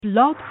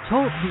Blog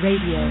Talk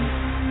Radio.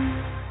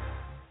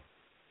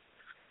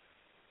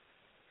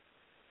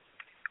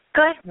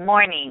 Good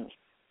morning.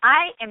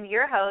 I am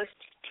your host,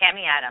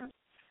 Tammy Adams.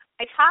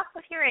 I talk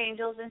with your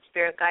angels and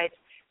spirit guides,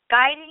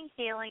 guiding,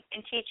 healing,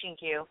 and teaching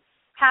you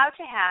how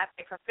to have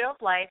a fulfilled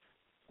life,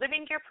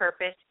 living your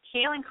purpose,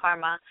 healing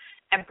karma,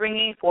 and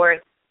bringing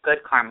forth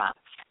good karma.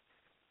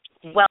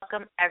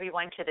 Welcome,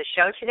 everyone, to the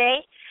show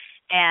today,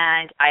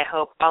 and I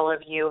hope all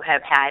of you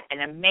have had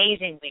an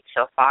amazing week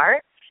so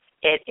far.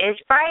 It is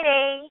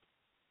Friday.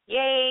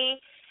 Yay.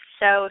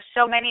 So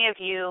many of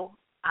you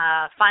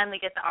finally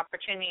get the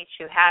opportunity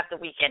to have the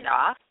weekend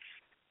off.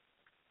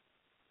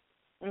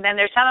 And then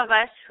there's some of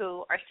us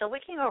who are still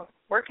working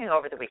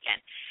over the weekend.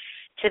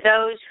 To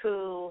those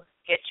who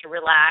get to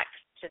relax,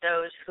 to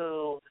those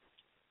who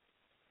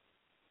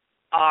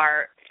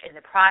are in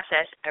the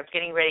process of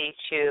getting ready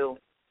to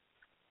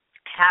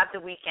have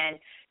the weekend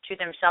to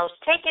themselves,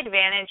 take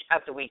advantage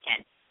of the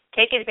weekend.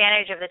 Take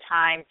advantage of the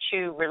time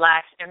to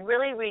relax and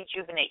really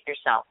rejuvenate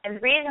yourself. And the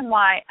reason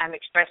why I'm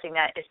expressing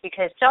that is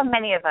because so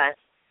many of us,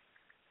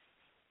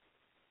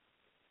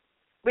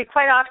 we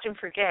quite often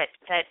forget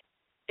that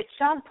it's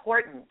so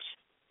important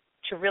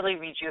to really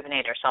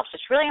rejuvenate ourselves.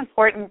 It's really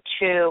important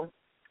to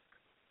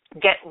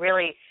get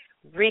really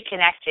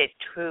reconnected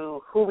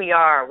to who we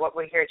are, what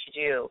we're here to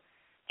do,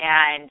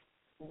 and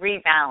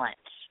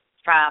rebalance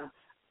from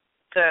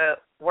the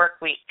work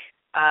week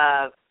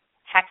of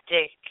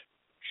hectic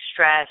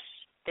stress,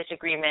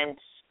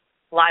 disagreements,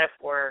 a lot of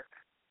work,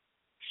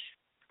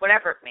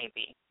 whatever it may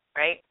be,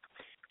 right?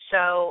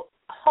 So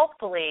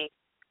hopefully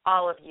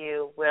all of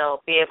you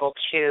will be able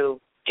to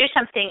do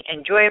something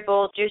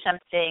enjoyable, do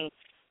something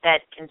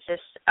that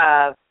consists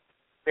of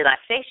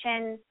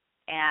relaxation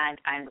and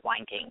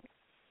unwinding.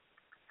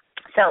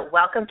 So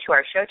welcome to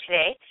our show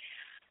today.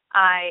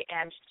 I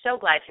am so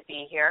glad to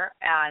be here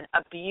on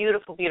a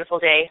beautiful, beautiful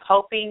day,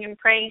 hoping and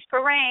praying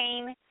for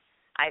rain.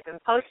 I've been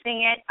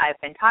posting it. I've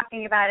been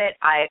talking about it.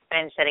 I've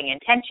been setting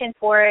intention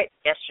for it.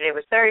 Yesterday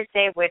was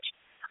Thursday, which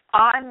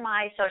on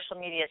my social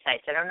media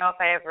sites, I don't know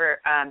if I ever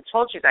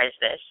told you guys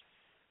this.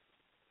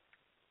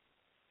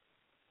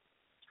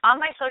 On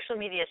my social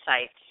media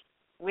sites,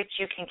 which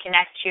you can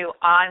connect to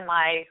on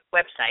my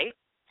website,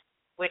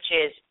 which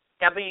is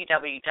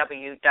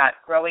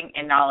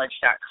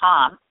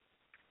www.growinginknowledge.com,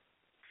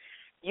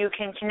 you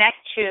can connect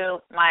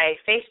to my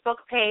Facebook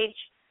page.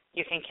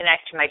 You can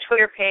connect to my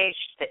Twitter page,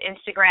 the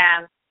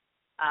Instagram,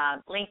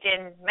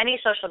 LinkedIn, many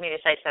social media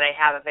sites that I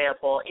have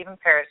available, even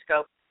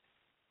Periscope.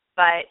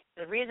 But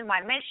the reason why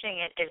I'm mentioning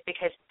it is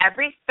because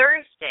every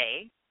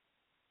Thursday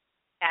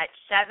at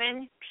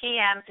 7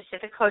 p.m.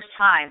 Pacific Coast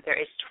time, there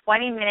is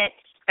 20 minutes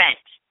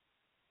spent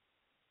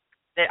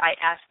that I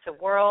ask the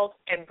world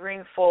and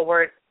bring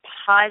forward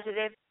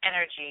positive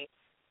energy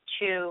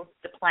to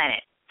the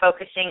planet,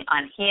 focusing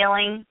on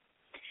healing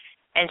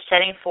and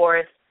setting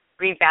forth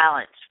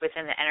rebalance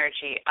within the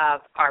energy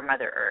of our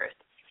Mother Earth.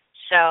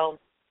 So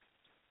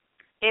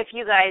if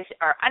you guys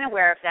are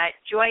unaware of that,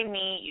 join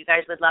me. You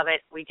guys would love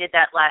it. We did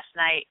that last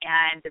night,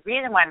 and the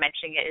reason why I'm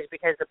mentioning it is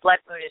because the blood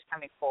moon is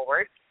coming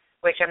forward,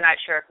 which I'm not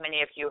sure if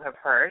many of you have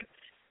heard.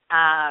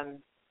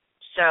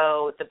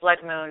 So the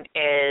blood moon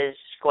is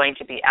going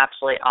to be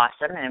absolutely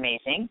awesome and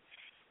amazing,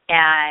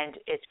 and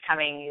it's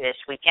coming this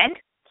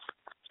weekend.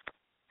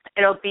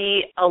 It'll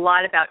be a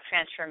lot about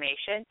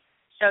transformation.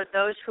 So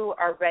those who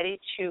are ready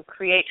to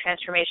create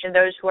transformation,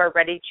 those who are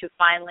ready to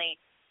finally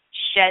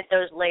shed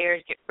those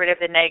layers, get rid of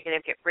the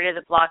negative, get rid of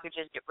the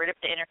blockages, get rid of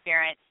the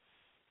interference,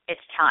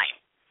 it's time.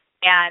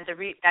 And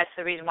that's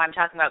the reason why I'm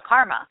talking about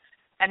karma.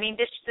 I mean,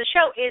 the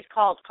show is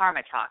called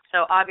Karma Talk,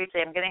 so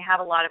obviously I'm going to have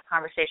a lot of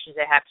conversations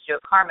that have to do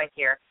with karma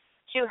here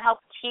to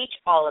help teach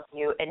all of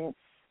you and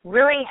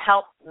really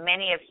help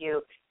many of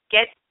you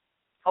get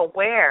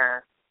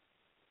aware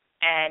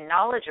and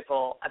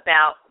knowledgeable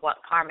about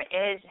what karma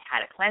is, how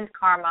to cleanse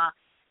karma.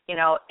 You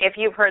know, if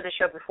you've heard the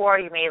show before,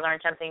 you may learn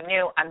something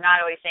new. I'm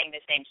not always saying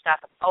the same stuff.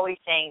 I'm always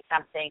saying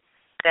something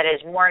that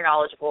is more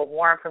knowledgeable,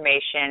 more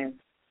information.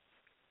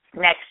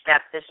 Next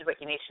step, this is what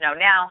you need to know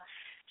now.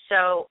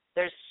 So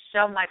there's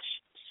so much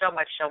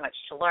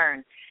to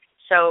learn.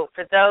 So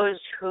for those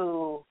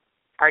who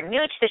are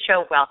new to the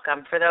show,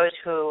 welcome. For those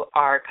who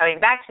are coming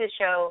back to the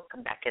show,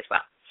 come back as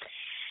well.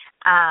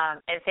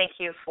 And thank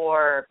you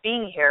for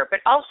being here. But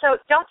also,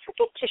 don't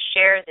forget to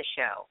share the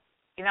show.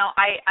 You know,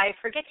 I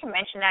forget to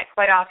mention that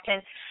quite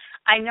often.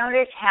 I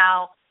notice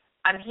how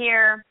I'm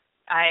here.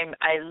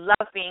 I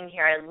love being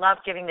here. I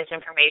love giving this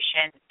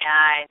information.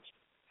 And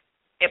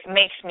it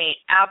makes me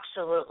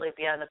absolutely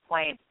beyond the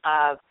point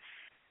of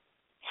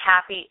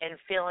happy and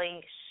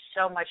feeling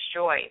so much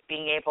joy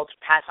being able to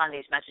pass on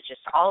these messages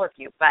to all of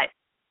you. But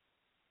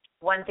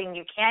one thing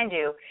you can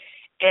do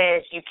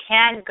is you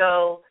can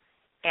go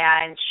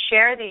and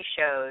share these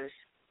shows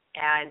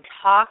and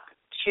talk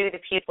to the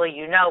people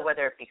you know,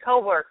 whether it be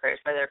coworkers,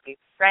 whether it be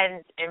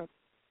friends, and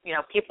you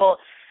know, people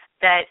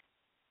that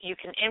you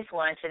can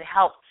influence and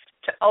help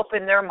to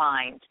open their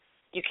mind.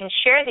 You can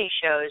share these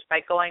shows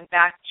by going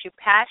back to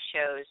past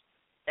shows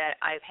that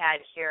I've had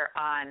here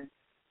on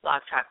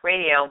Blog Talk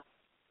Radio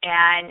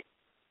and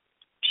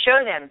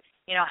show them,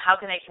 how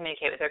can they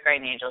communicate with their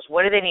guardian angels?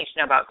 What do they need to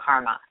know about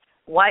karma?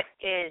 What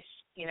is,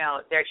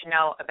 there to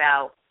know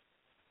about,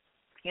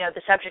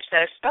 the subjects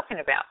that I've spoken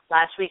about.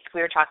 Last week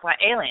we were talking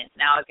about aliens.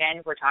 Now,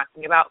 again, we're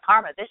talking about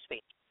karma this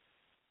week.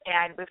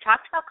 And we've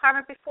talked about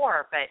karma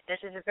before, but this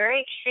is a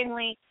very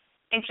extremely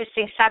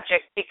interesting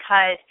subject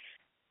because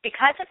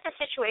of the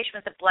situation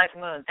with the blood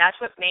moon. That's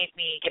what made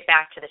me get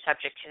back to the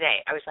subject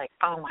today. I was like,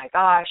 oh my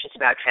gosh, it's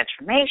about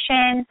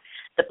transformation.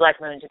 The blood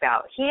moon's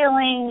about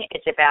healing.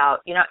 It's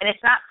about, and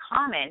it's not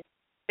common,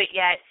 but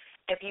yet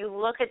if you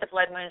look at the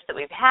blood moons that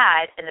we've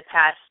had in the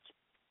past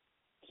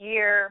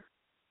year,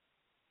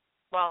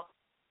 well,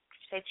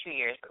 say 2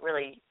 years, but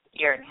really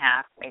year and a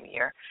half, maybe a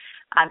year,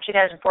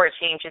 2014,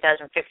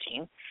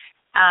 2015,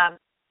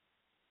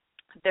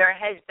 there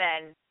has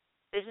been,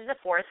 this is the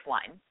fourth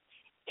one,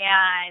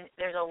 and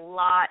there's a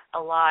lot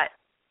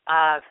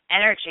of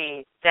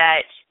energy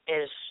that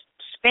is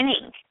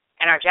spinning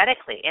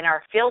energetically in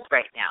our field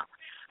right now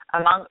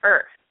among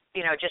Earth,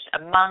 just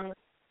among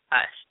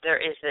us. There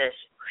is this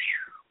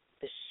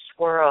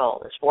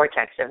swirl, this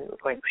vortex of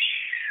going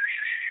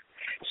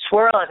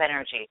swirl of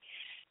energy.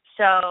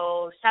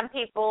 So some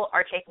people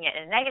are taking it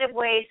in a negative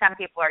way. Some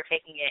people are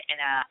taking it in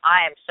a,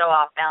 I am so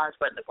off balance,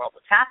 what in the world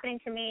is happening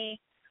to me?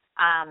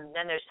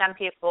 Then there's some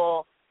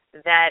people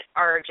that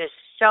are just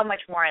so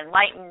much more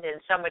enlightened and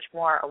so much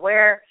more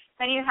aware.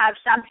 Then you have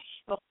some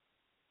people,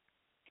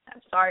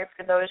 I'm sorry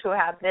for those who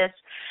have this,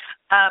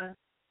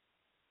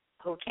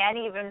 who can't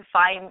even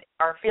find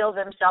or feel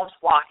themselves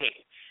walking.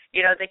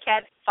 They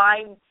can't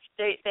find,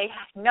 they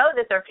know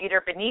that their feet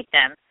are beneath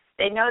them.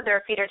 They know their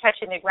feet are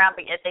touching the ground,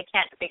 but yet they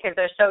can't because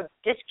they're so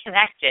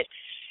disconnected.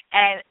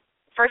 And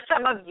for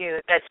some of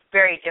you, that's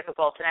very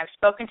difficult. And I've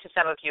spoken to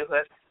some of you who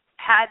have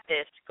had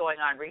this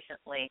going on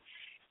recently.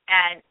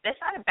 And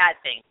that's not a bad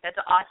thing. That's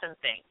an awesome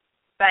thing.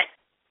 But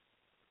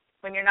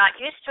when you're not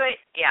used to it,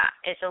 yeah,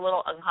 it's a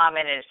little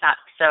uncommon and it's not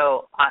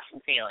so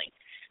awesome feeling.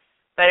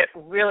 But it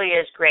really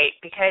is great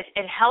because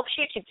it helps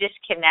you to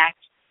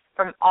disconnect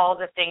from all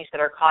the things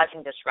that are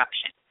causing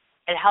disruption.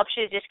 It helps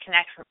you to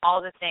disconnect from all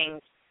the things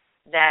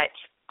that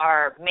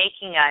are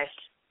making us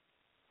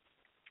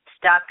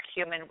stuck,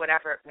 human,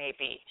 whatever it may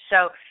be.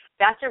 So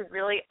that's a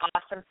really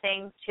awesome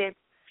thing to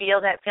feel,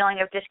 that feeling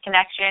of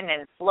disconnection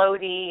and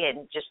floaty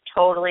and just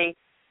totally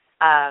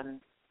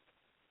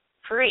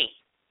free.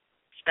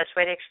 It's the best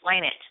way to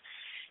explain it.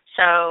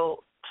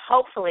 So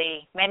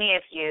hopefully many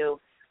of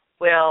you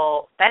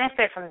will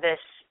benefit from this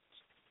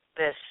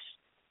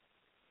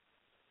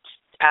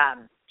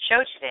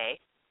show today.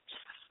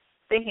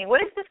 Thinking,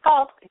 what is this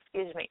called?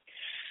 Excuse me.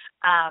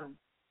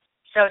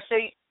 So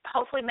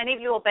hopefully many of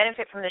you will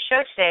benefit from the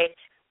show today,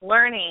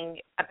 learning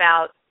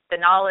about the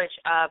knowledge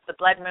of the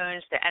blood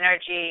moons, the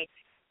energy,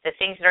 the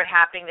things that are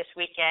happening this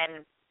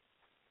weekend,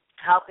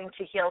 helping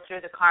to heal through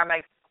the karma.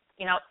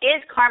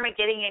 Is karma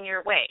getting in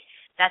your way?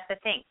 That's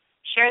the thing.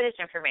 Share this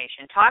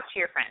information. Talk to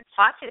your friends.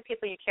 Talk to the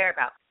people you care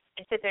about.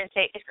 And sit there and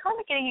say, is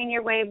karma getting in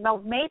your way?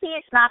 Well, maybe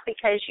it's not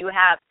because you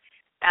have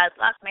bad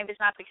luck. Maybe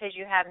it's not because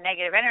you have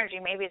negative energy.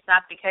 Maybe it's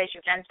not because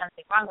you've done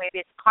something wrong. Maybe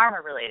it's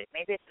karma related.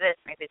 Maybe it's this.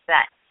 Maybe it's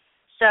that.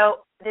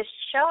 So this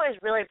show is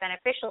really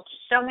beneficial to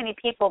so many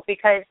people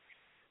because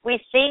we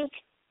think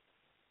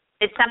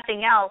it's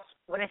something else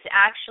when it's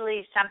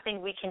actually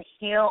something we can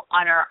heal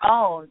on our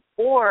own,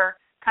 or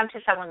come to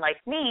someone like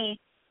me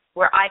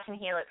where I can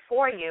heal it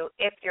for you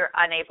if you're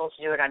unable to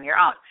do it on your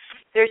own.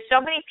 There's so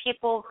many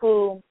people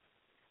who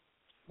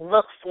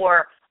look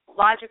for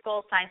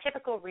logical,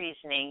 scientific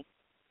reasoning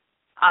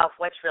of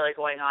what's really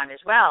going on as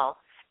well.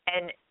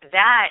 And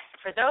that,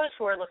 for those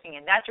who are looking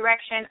in that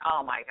direction,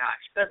 oh my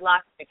gosh, good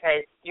luck,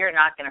 because you're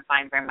not going to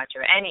find very much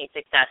of any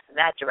success in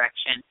that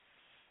direction.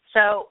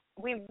 So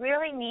we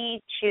really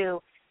need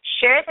to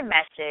share the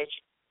message,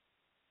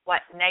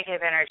 what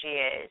negative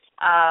energy is,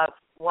 of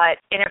what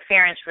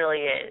interference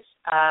really is,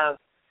 of,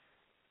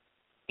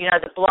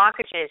 the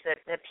blockages,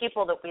 the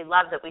people that we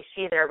love, that we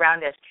see that are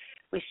around us.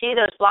 We see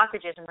those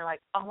blockages and we're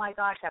like, oh my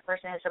gosh, that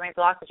person has so many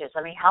blockages.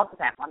 Let me help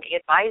them. Let me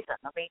advise them.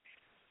 Let me,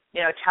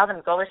 tell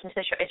them, go listen to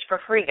the show. It's for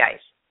free, guys.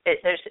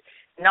 There's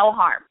no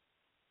harm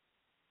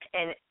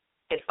in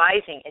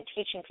advising and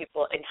teaching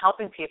people and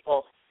helping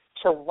people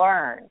to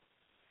learn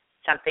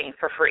something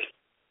for free.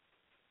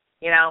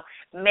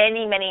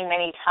 Many, many,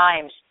 many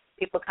times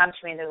people come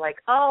to me and they're like,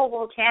 oh,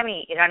 well,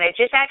 Tammy, and I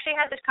just actually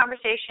had this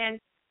conversation.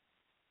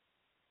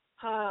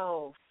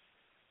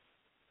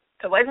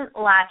 It wasn't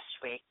last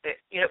week, but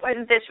it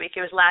wasn't this week.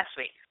 It was last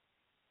week.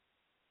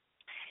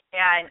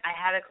 And I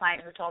had a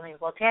client who told me,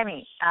 well,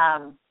 Tammy,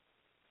 I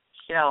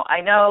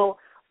know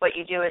what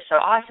you do is so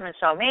awesome and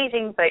so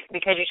amazing, but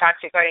because you talk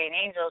to guardian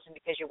angels and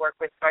because you work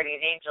with guardian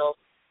angels,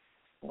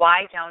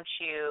 why don't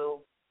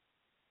you,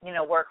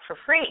 work for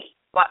free?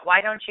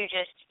 Why don't you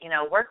just,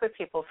 work with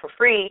people for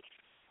free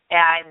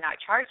and not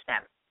charge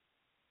them?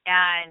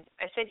 And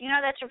I said,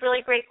 that's a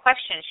really great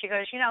question. She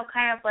goes,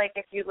 kind of like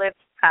if you live,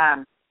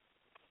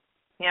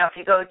 if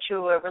you go to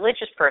a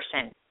religious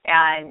person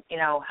and,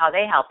 how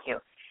they help you.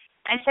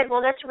 I said,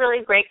 well, that's a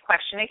really great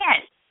question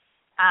again.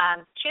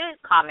 Two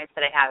comments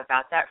that I have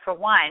about that. For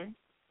one,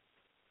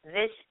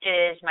 this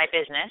is my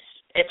business.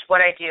 It's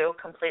what I do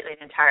completely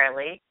and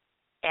entirely.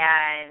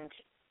 And,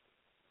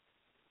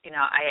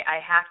 I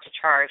have to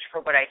charge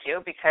for what I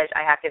do because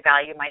I have to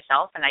value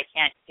myself, and I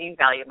can't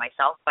devalue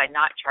myself by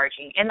not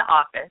charging in the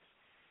office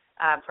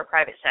for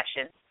private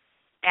sessions.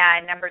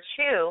 And number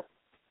two,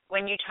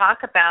 when you talk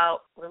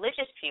about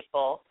religious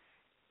people,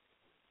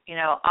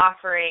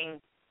 offering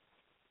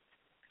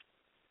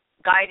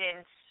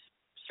guidance,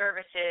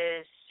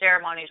 services,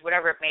 ceremonies,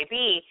 whatever it may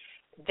be,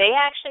 they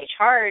actually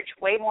charge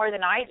way more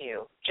than I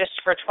do just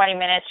for 20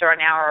 minutes or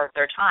an hour of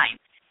their time.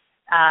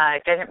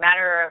 It doesn't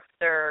matter if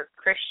they're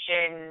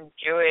Christian,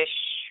 Jewish,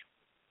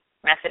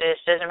 Methodist,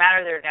 doesn't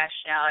matter their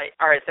nationality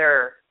or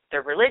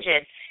their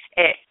religion.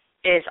 It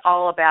is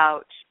all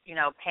about,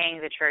 paying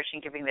the church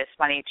and giving this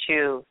money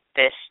to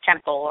this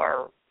temple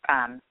or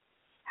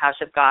house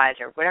of God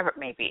or whatever it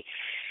may be.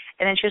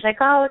 And then she was like,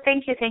 oh,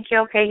 thank you.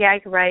 Okay, yeah,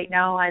 you're right.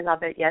 No, I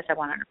love it. Yes, I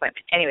want an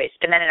appointment. Anyways,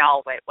 and then it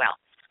all went well.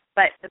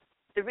 But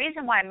the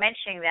reason why I'm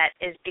mentioning that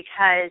is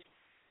because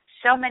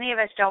so many of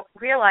us don't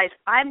realize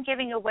I'm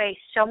giving away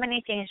so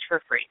many things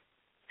for free.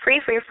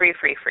 Free.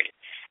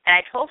 And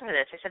I told her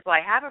this. I said, well,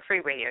 I have a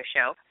free radio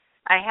show.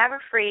 I have a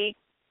free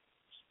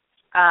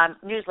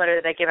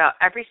newsletter that I give out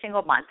every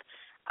single month.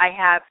 I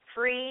have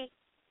free,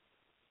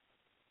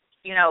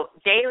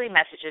 daily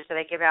messages that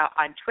I give out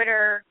on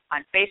Twitter,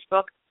 on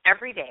Facebook,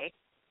 every day,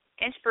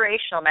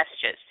 inspirational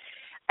messages.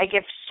 I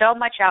give so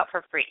much out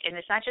for free. And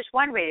it's not just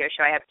one radio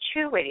show. I have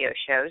 2 radio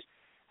shows.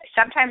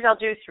 Sometimes I'll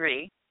do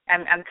 3.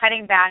 I'm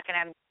cutting back, and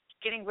I'm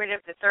getting rid of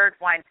the third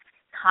one,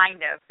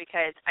 kind of,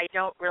 because I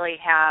don't really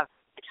have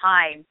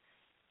time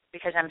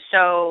because I'm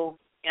so,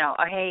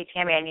 oh, hey,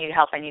 Tammy, I need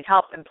help.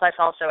 And plus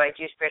also I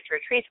do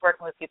spiritual retreats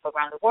working with people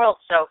around the world.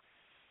 So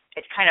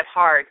it's kind of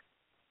hard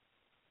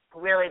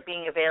really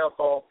being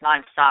available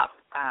nonstop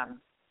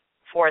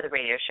for the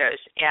radio shows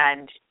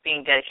and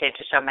being dedicated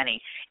to so many.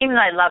 Even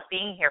though I love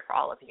being here for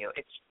all of you,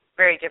 it's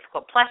very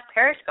difficult. Plus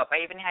Periscope. I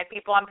even had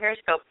people on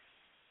Periscope,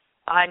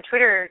 on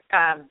Twitter,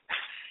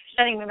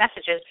 sending me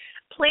messages.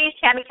 Please,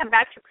 Tammy, come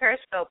back to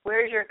Periscope.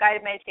 Where's your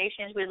guided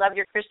meditations? We love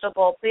your crystal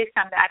bowl. Please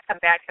come back.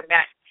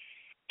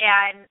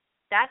 And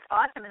that's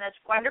awesome and that's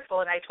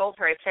wonderful. And I told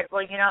her, I said,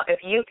 well, if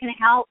you can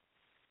help,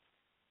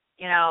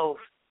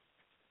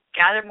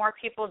 gather more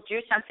people,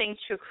 do something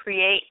to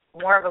create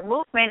more of a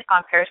movement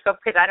on Periscope,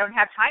 because I don't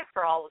have time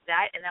for all of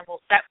that. And then we'll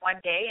set one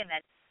day, and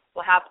then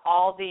we'll have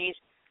all these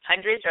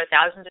hundreds or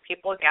thousands of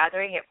people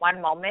gathering at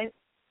one moment,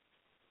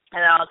 and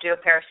then I'll do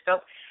a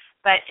Periscope.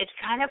 But it's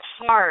kind of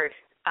hard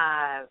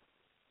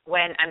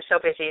when I'm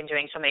so busy and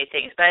doing so many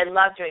things. But I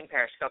love doing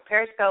Periscope.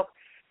 Periscope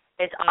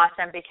is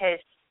awesome because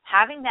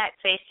having that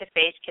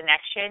face-to-face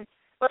connection,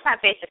 well, it's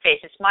not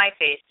face-to-face, it's my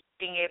face,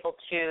 being able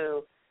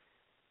to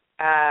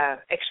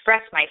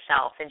express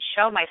myself and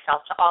show myself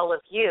to all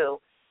of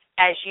you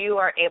as you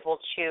are able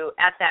to,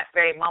 at that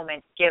very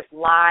moment, give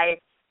live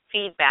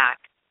feedback,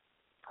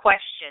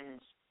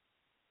 questions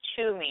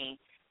to me,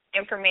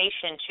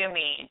 information to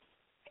me.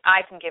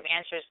 I can give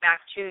answers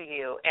back to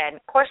you,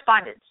 and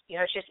correspondence.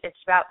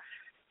 It's about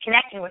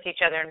connecting with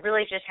each other and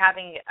really just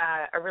having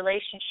a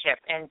relationship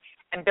and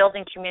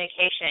building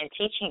communication and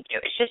teaching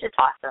you. It's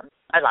awesome.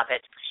 I love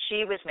it.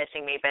 She was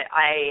missing me, but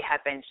I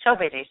have been so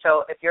busy.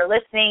 So if you're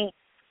listening,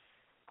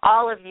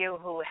 all of you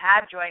who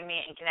have joined me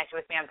and connected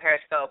with me on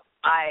Periscope,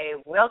 I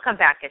will come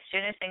back as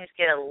soon as things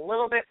get a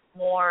little bit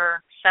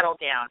more settled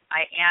down.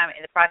 I am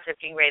in the process of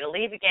getting ready to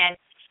leave again.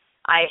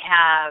 I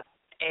have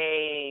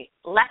a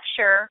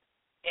lecture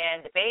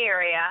in the Bay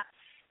Area.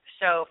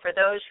 So for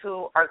those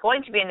who are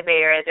going to be in the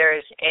Bay Area,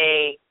 there's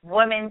a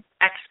Women's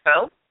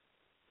Expo.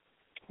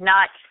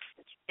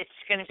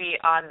 It's going to be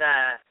on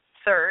the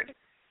 3rd.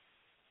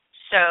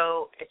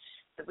 So it's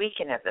the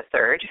weekend of the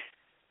 3rd.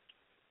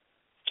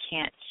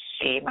 Can't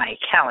see my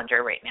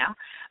calendar right now.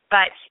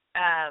 But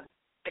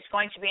it's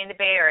going to be in the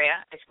Bay Area.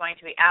 It's going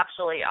to be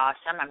absolutely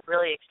awesome. I'm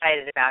really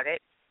excited about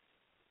it.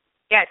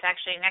 Yeah, it's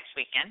actually next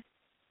weekend.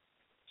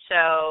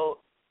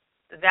 So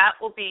that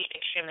will be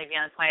extremely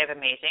beyond the point of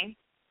amazing.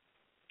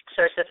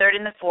 So it's the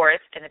 3rd and the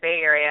 4th in the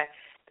Bay Area.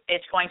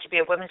 It's going to be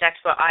a Women's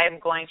Expo. I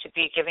am going to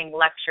be giving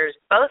lectures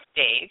both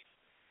days,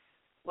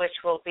 which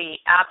will be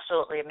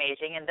absolutely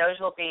amazing. And those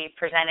will be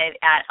presented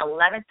at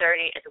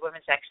 11:30 at the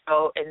Women's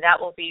Expo, and that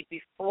will be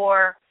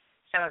before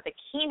some of the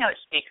keynote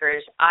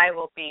speakers. I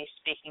will be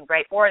speaking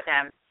right for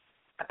them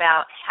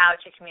about how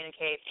to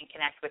communicate and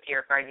connect with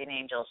your guardian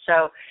angels.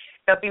 So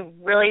it'll be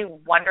really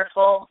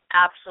wonderful,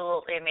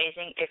 absolutely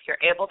amazing. If you're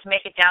able to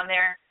make it down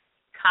there,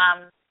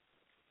 come.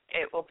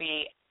 It will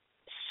be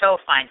so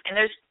fun. And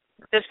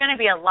there's going to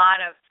be a lot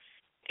of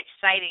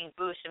exciting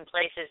booths and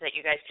places that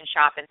you guys can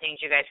shop and things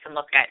you guys can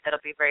look at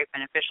that'll be very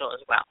beneficial as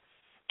well.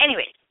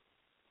 Anyway,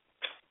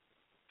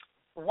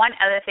 one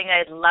other thing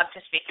I'd love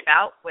to speak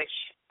about, which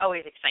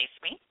always excites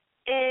me,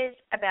 is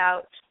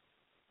about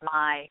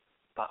my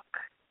book.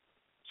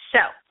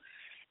 So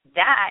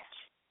that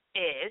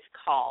is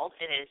called,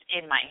 it is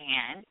in my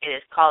hand, it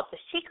is called The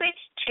Secret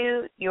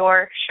to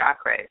Your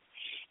Chakras,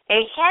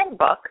 a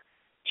handbook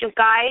to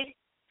guide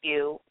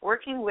you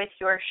working with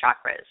your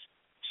chakras.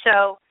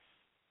 So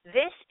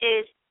this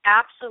is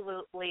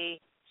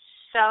absolutely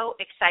so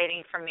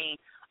exciting for me,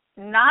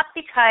 not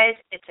because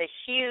it's a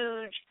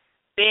huge,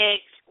 big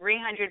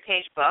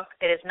 300-page book.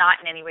 It is not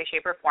in any way,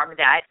 shape, or form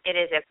that. It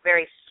is a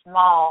very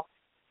small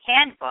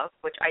handbook,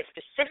 which I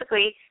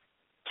specifically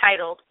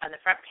titled on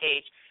the front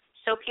page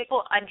so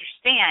people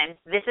understand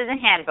this is a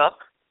handbook,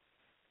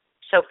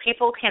 so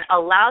people can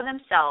allow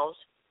themselves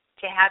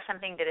to have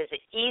something that is an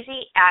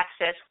easy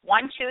access,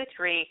 1, 2,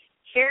 3,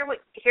 here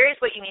is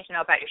what you need to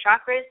know about your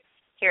chakras,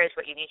 here is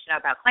what you need to know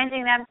about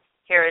cleansing them,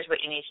 here is what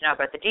you need to know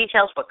about the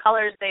details, what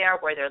colors they are,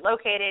 where they're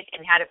located,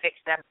 and how to fix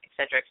them, et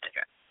cetera, et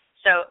cetera.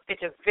 So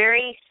it's a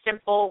very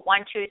simple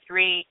 1, 2,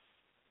 3,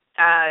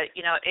 I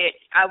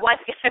was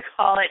going to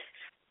call it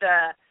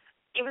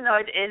even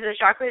though it is the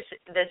chakras,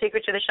 the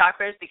secret to the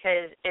chakras,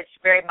 because it's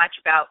very much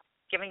about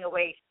giving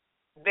away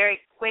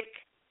very quick,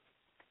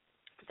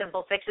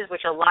 simple fixes,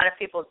 which a lot of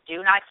people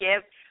do not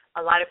give.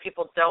 A lot of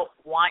people don't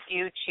want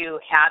you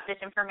to have this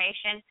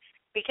information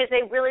because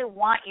they really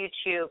want you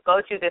to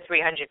go through the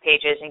 300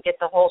 pages and get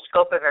the whole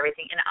scope of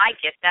everything. And I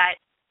get that.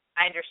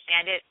 I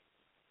understand it.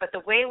 But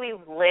the way we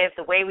live,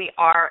 the way we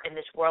are in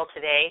this world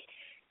today,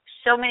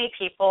 so many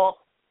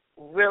people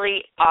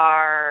really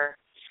are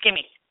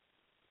skimming.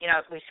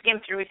 We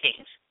skim through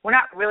things. We're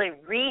not really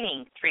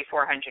reading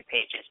 300-400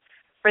 pages.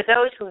 For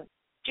those who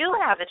do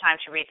have the time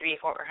to read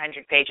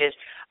 300-400 pages,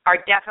 are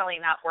definitely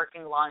not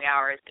working long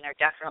hours and are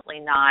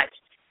definitely not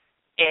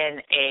in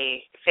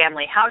a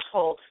family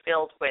household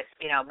filled with,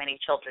 many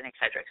children, et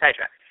cetera, et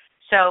cetera.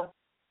 So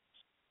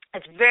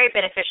it's very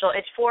beneficial.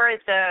 It's for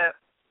the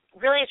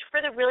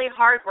really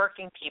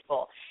hardworking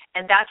people,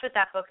 and that's what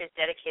that book is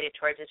dedicated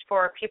towards. It's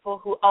for people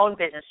who own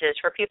businesses,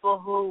 for people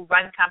who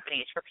run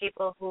companies, for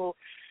people who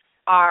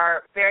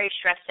are very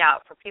stressed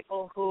out, for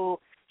people who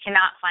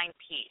cannot find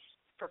peace,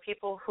 for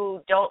people who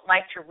don't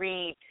like to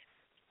read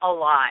a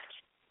lot,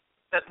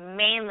 but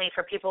mainly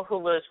for people who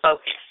lose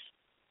focus.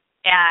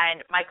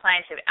 And my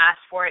clients have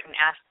asked for it,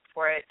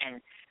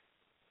 and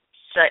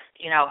so,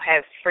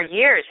 have for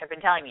years have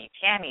been telling me,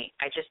 Tammy,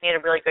 I just need a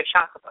really good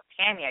chakra book.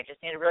 Tammy, I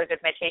just need a really good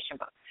meditation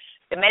book.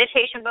 The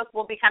meditation book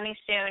will be coming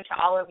soon to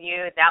all of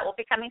you. That will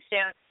be coming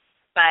soon.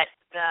 But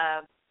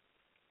the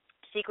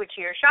secret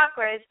to your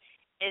chakras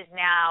is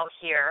now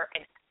here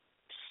and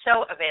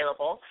so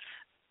available.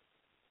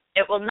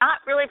 It will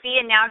not really be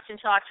announced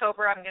until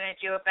October. I'm going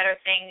to do a better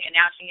thing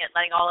announcing it,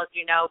 letting all of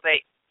you know, but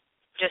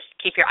just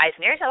keep your eyes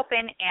and ears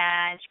open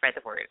and spread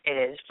the word. It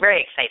is very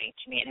exciting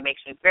to me, and it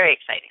makes me very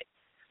excited.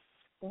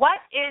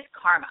 What is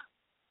karma?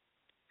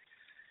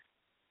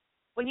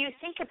 When you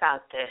think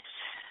about this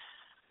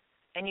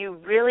and you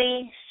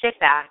really sit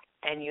back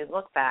and you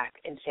look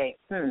back and say,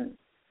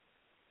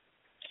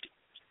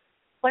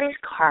 what is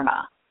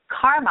karma?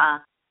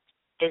 Karma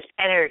is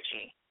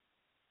energy.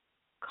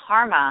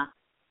 Karma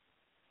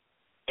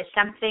is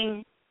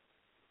something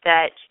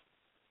that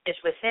is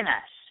within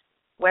us,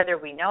 whether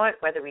we know it,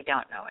 whether we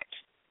don't know it,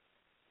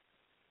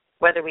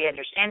 whether we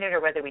understand it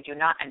or whether we do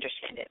not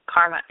understand it.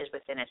 Karma is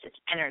within us. It's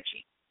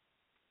energy.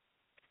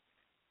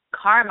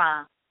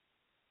 Karma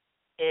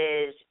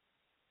is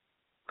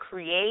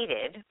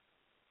created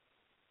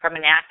from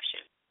an action.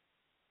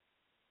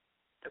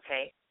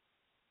 Okay?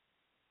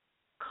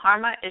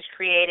 Karma is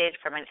created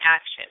from an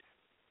action,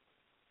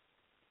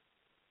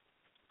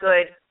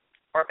 good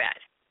or bad.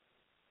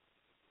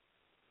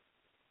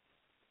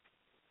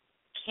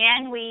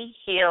 Can we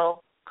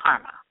heal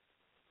karma?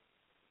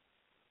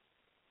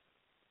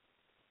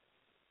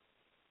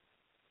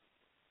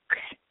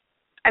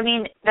 I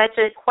mean, that's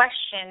a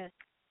question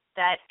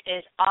that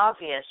is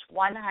obvious,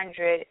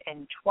 120%.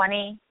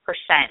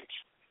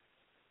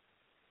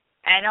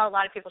 And I know a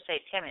lot of people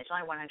say, Tammy, it's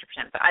only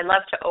 100%, but I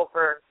love to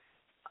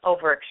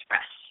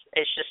over-express.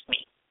 It's just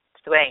me.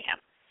 It's the way I am.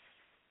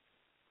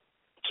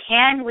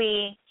 Can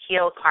we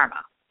heal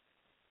karma?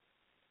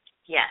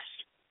 Yes.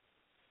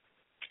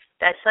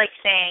 That's like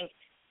saying,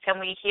 can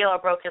we heal a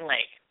broken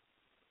leg?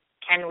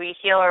 Can we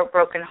heal a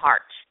broken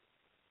heart?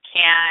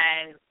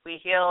 Can we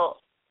heal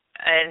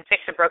and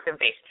fix a broken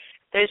vase?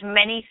 There's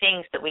many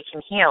things that we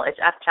can heal. It's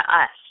up to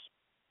us.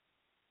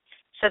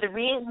 So the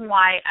reason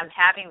why I'm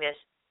having this,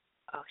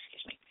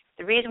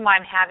 the reason why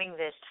I'm having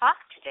this talk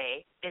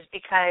today is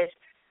because,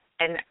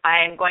 and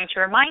I'm going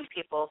to remind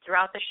people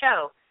throughout the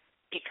show,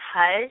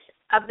 because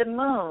of the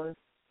moon,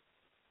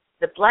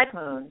 the blood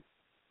moon,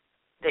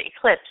 the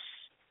eclipse,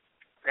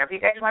 whatever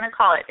you guys want to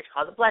call it, it's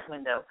called the blood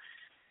moon though,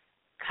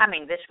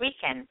 coming this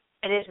weekend,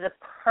 it is the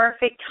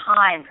perfect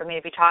time for me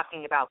to be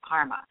talking about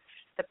karma.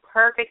 The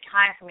perfect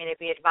time for me to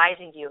be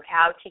advising you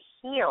how to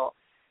heal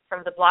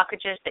from the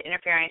blockages, the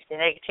interference, the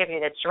negativity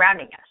that's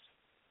surrounding us.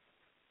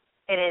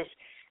 It is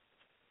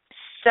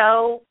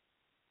so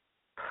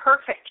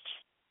perfect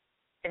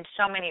in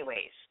so many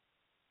ways.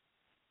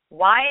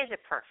 Why is it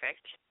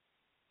perfect?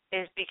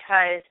 Is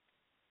because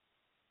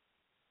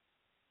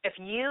if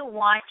you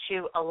want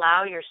to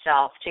allow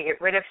yourself to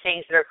get rid of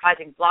things that are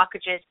causing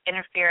blockages,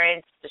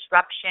 interference,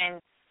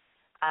 disruption,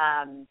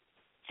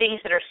 things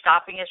that are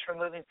stopping us from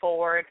moving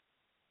forward,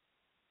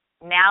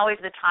 now is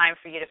the time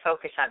for you to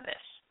focus on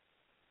this.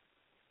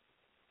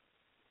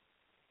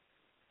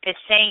 It's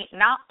saying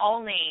not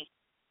only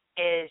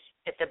is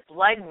it the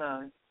blood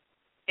moon,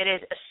 it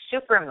is a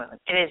supermoon.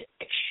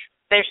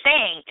 They're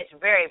saying it's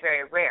very,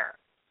 very rare,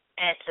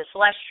 and it's a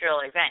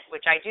celestial event,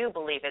 which I do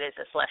believe it is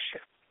a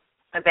celestial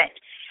event,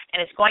 and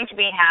it's going to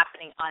be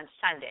happening on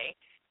Sunday.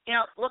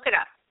 Look it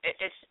up.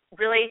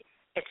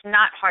 It's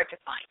not hard to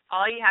find.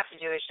 All you have to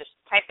do is just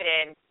type it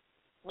in,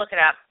 look it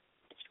up.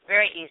 It's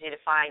very easy to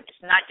find.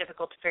 It's not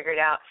difficult to figure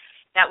it out.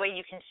 That way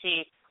you can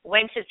see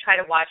when to try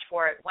to watch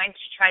for it, when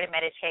to try to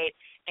meditate,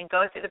 and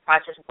go through the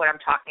process of what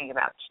I'm talking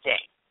about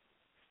today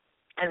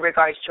in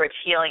regards towards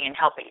healing and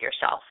helping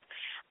yourself.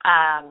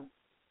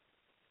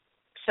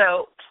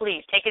 So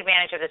please take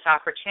advantage of this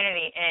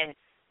opportunity and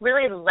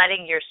really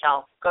letting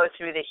yourself go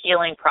through the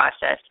healing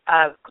process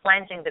of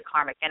cleansing the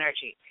karmic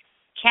energy.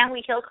 Can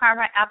we heal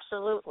karma?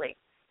 Absolutely.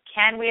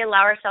 Can we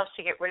allow ourselves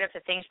to get rid of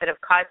the things that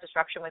have caused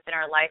disruption within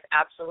our life?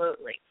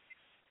 Absolutely.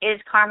 Is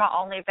karma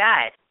only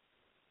bad?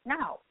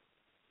 No.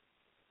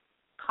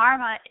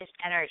 Karma is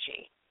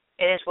energy.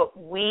 It is what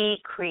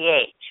we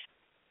create.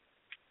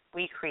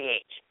 We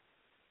create.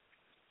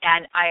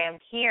 And I am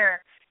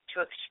here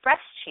to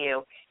express to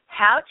you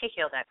how to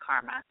heal that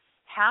karma,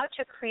 how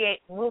to create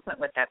movement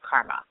with that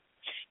karma.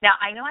 Now,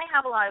 I know I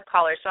have a lot of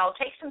callers, so I'll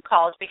take some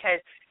calls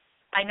because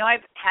I know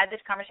I've had this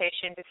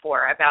conversation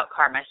before about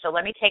karma. So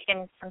let me take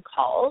in some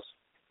calls.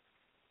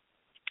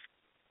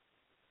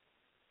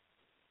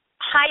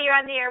 Hi, you're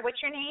on the air.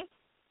 What's your name?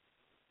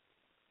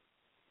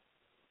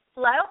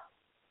 Hello?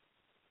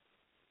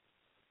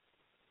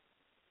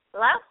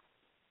 Hello?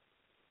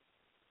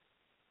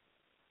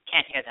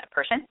 Can't hear that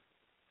person.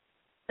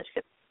 Let's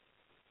get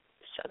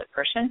this other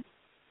person.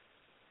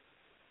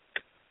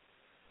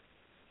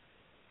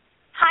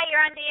 Hi,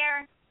 you're on the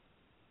air.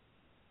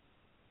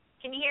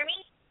 Can you hear me?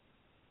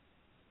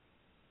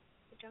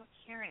 I don't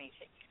hear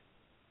anything.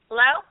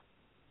 Hello?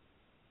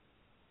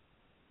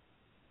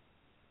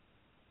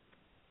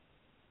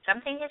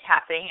 Something is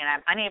happening, and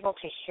I'm unable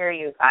to hear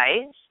you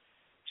guys.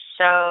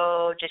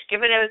 So just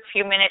give it a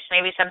few minutes.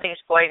 Maybe something's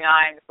going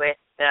on with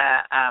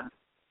the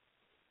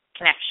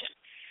connection.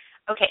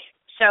 Okay,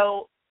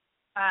 so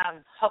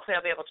hopefully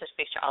I'll be able to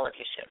speak to all of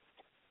you soon.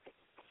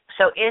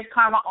 So is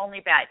karma only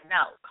bad?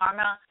 No.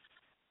 Karma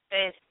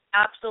is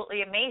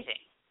absolutely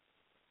amazing.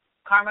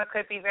 Karma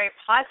could be very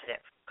positive.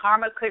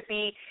 Karma could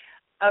be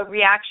a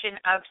reaction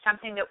of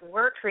something that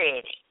we're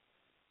creating.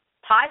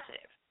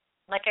 Positive.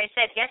 Like I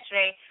said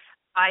yesterday,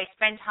 I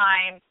spend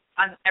time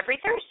on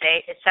every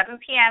Thursday at 7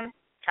 p.m.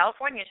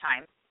 California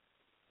time,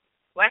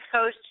 West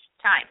Coast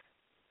time,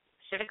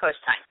 Pacific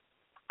Coast time.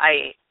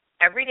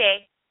 Every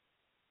day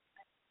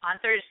on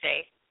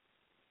Thursday,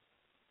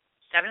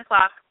 7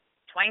 o'clock,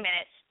 20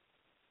 minutes,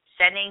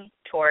 sending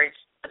towards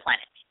the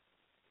planet.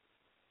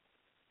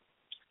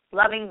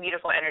 Loving,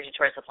 beautiful energy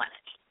towards the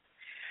planet.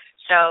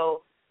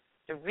 So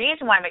the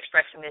reason why I'm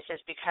expressing this is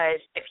because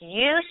if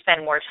you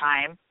spend more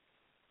time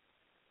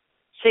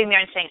sitting there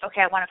and saying,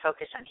 okay, I want to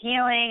focus on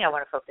healing, I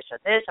want to focus on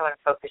this, I want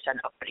to focus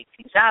on opening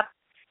things up,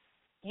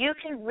 you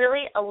can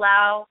really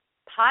allow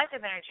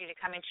positive energy to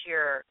come into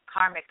your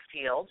karmic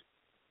field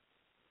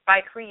by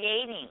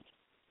creating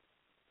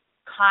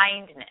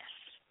kindness,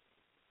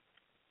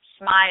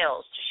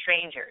 smiles to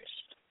strangers,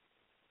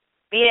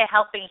 be a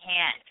helping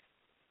hand,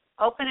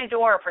 open a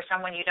door for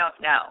someone you don't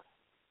know,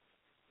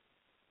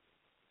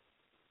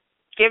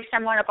 give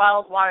someone a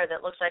bottle of water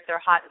that looks like they're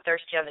hot and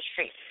thirsty on the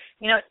street.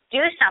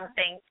 Do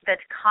something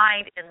that's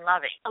kind and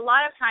loving. A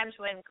lot of times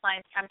when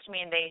clients come to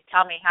me and they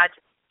tell me how to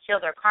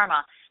heal their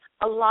karma,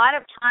 a lot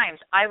of times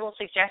I will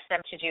suggest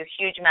them to do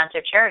huge amounts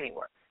of charity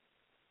work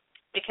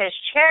because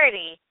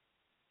charity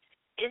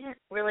isn't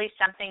really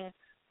something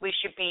we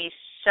should be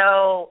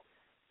so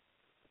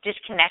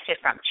disconnected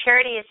from.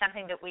 Charity is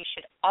something that we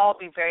should all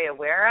be very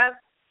aware of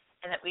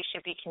and that we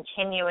should be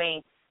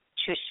continuing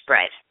to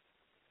spread.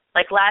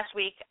 Like last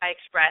week, I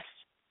expressed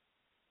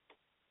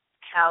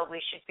how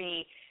we should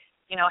be,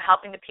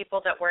 helping the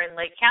people that were in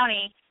Lake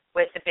County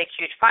with the big,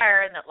 huge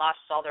fire and that lost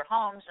all their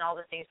homes and all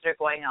the things that are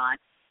going on.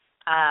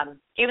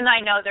 Even though I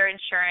know their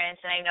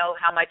insurance and I know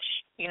how much,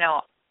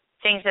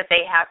 things that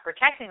they have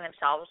protecting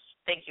themselves,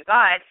 thank you,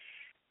 God,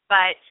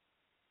 but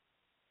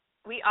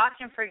we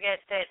often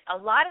forget that a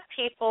lot of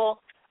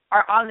people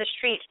are on the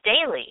streets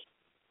daily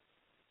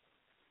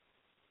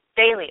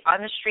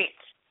on the streets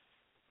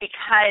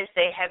because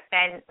they have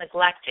been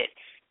neglected.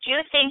 Do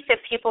you think that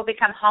people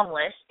become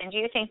homeless, and do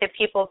you think that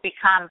people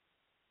become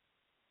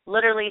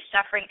literally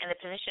suffering in the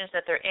positions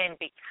that they're in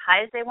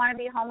because they want to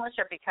be homeless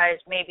or because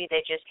maybe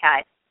they just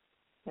had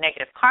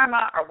negative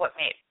karma or what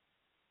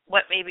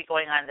may be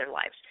going on in their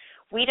lives?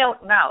 We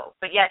don't know,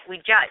 but yet we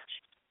judge.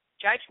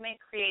 Judgment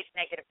creates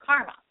negative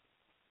karma.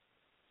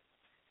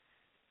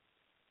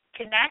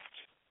 Connect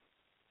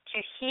to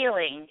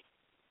healing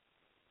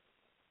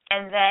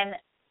and then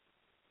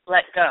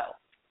let go.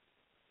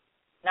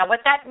 Now,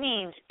 what that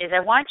means is I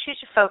want you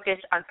to focus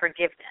on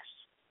forgiveness.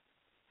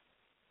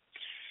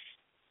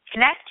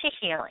 Connect to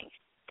healing.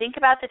 think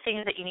about the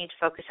things that you need to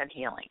focus on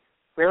healing.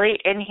 Really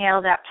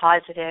inhale that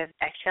positive,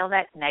 exhale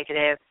that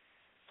negative,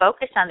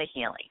 focus on the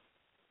healing.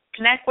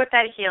 Connect with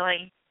that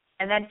healing,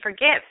 and then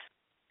forgive.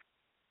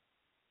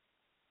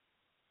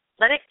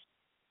 Let it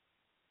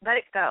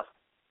go.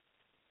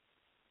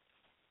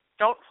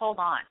 Don't hold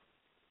on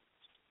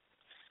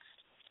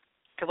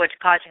to what's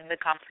causing the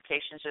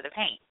complications or the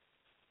pain.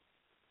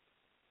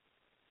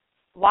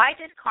 Why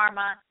does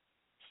karma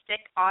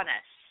stick on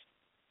us?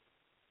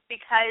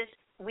 Because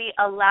we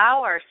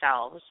allow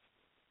ourselves,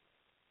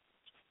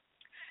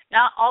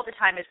 not all the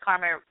time is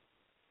karma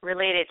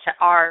related to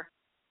our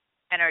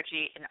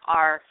energy and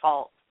our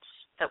faults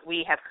that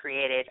we have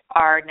created,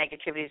 our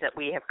negativities that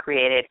we have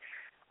created,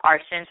 our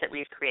sins that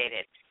we've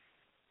created.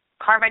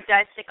 Karma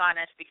does stick on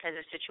us because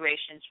of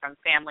situations from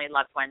family,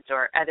 loved ones,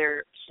 or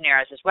other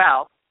scenarios as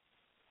well,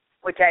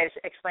 which I've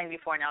explained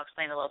before, and I'll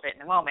explain a little bit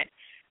in a moment.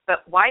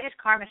 But why does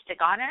karma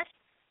stick on us?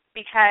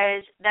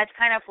 Because that's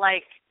kind of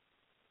like,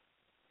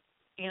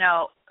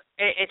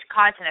 it's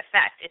cause and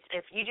effect. It's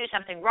if you do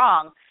something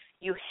wrong,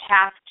 you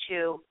have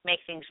to make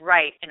things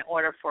right in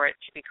order for it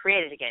to be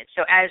created again.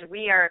 So as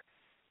we are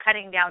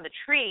cutting down the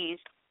trees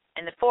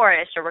in the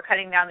forest, or we're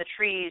cutting down the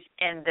trees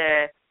in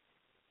the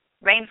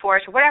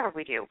rainforest, or whatever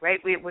we do,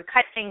 right? We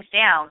cut things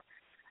down.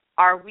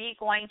 Are the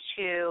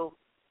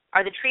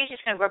trees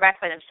just going to grow back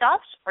by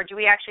themselves, or do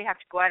we actually have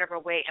to go out of our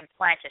way and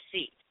plant a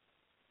seed?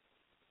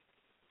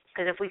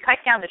 Because if we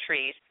cut down the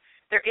trees,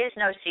 there is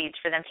no seeds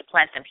for them to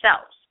plant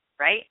themselves,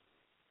 right?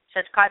 So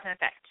it's cause and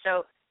effect.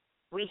 So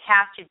we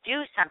have to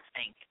do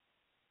something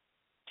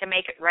to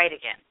make it right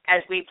again.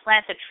 As we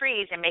plant the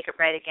trees and make it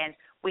right again,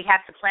 we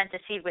have to plant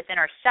the seed within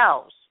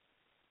ourselves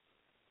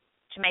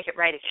to make it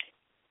right again.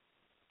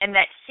 And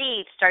that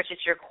seed starts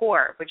at your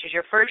core, which is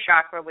your first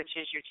chakra, which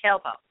is your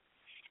tailbone.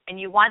 And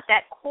you want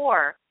that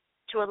core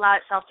to allow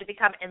itself to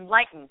become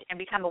enlightened and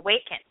become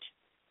awakened.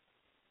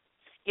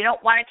 You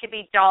don't want it to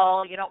be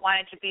dull. You don't want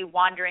it to be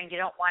wandering.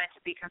 You don't want it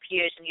to be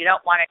confused. And you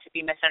don't want it to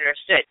be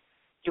misunderstood.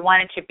 You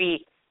want it to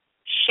be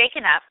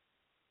shaken up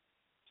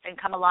and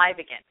come alive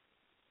again.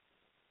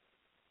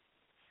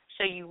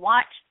 So you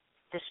want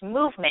this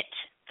movement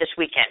this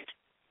weekend.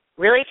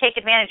 Really take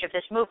advantage of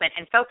this movement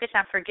and focus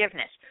on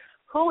forgiveness.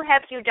 Who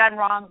have you done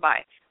wrong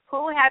by?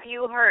 Who have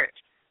you hurt?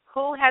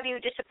 Who have you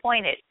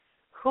disappointed?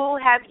 Who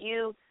have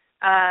you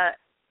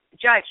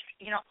judged?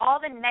 All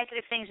the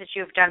negative things that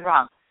you've done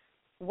wrong.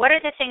 What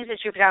are the things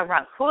that you've done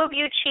wrong? Who have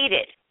you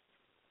cheated?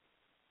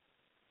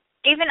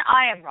 Even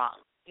I am wrong.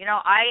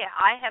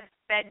 I have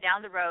been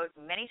down the road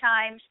many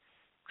times,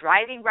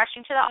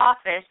 rushing to the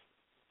office,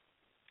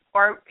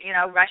 or,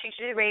 rushing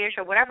to the radio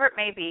show, whatever it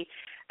may be.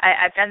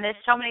 I've done this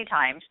so many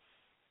times,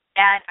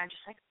 and I'm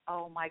just like,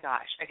 oh my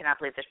gosh, I cannot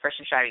believe this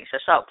person's driving so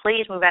slow.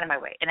 Please move out of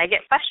my way. And I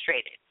get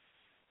frustrated.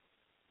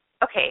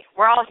 Okay,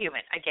 we're all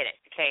human. I get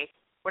it, okay?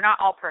 We're not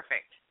all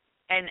perfect.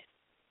 And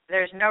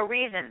there's no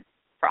reason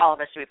for all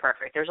of us to be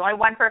perfect. There's only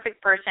one perfect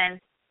person,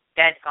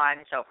 dead, gone,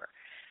 it's over.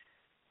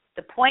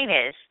 The point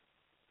is,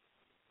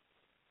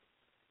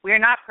 we are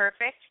not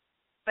perfect,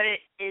 but it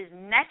is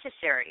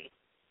necessary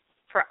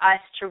for us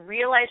to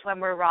realize when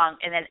we're wrong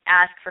and then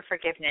ask for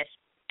forgiveness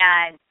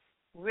and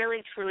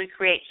really, truly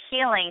create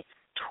healing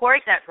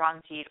towards that wrong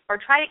deed, or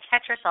try to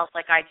catch ourselves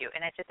like I do.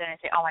 And I sit there and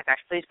say, oh my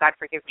gosh, please God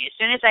forgive me. As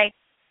soon as I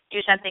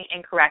do something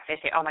incorrect, I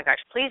say, oh my gosh,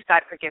 please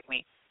God forgive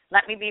me.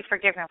 Let me be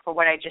forgiven for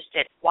what I just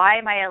did. Why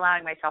am I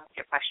allowing myself to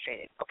get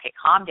frustrated? Okay,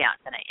 calm down.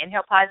 Then I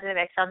inhale positive,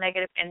 exhale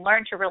negative, and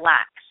learn to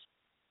relax.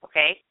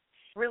 Okay?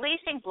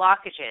 Releasing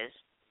blockages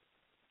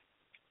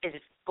is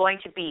going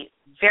to be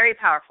very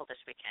powerful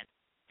this weekend.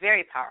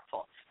 Very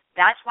powerful.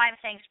 That's why I'm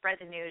saying spread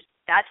the news.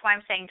 That's why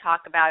I'm saying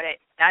talk about it.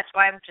 That's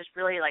why I'm just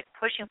really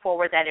pushing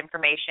forward that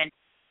information.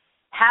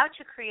 How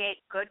to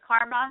create good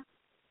karma,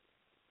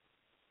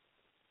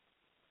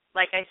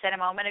 like I said a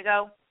moment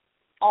ago,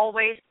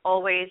 always,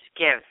 always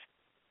give.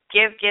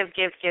 Give.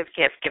 Give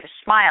a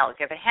smile.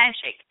 Give a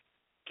handshake.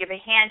 Give a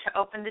hand to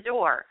open the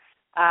door.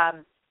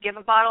 Give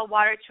a bottle of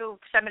water to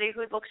somebody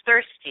who looks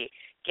thirsty.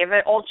 Give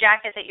an old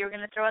jacket that you're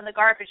going to throw in the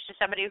garbage to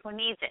somebody who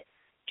needs it.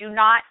 Do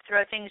not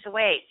throw things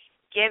away.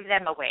 Give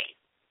them away.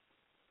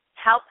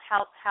 Help.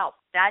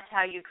 That's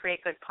how you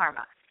create good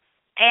karma.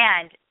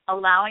 And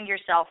allowing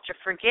yourself to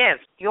forgive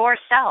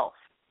yourself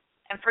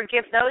and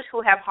forgive those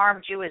who have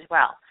harmed you as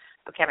well.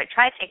 Okay, I'm going to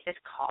try to take this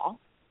call.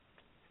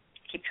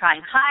 Keep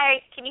trying.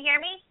 Hi, can you hear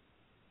me?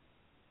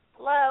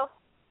 Hello?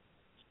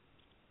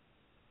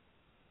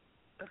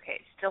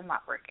 Okay, still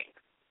not working.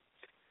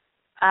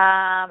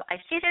 I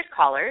see there's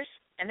callers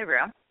in the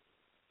room,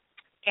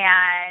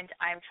 and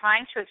I'm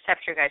trying to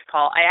accept your guys'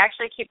 call. I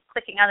actually keep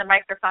clicking on the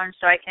microphone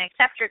so I can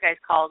accept your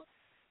guys' calls,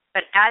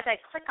 but as I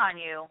click on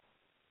you,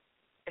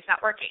 it's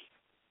not working.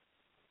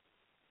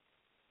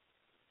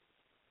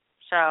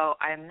 So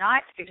I'm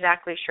not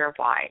exactly sure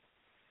why.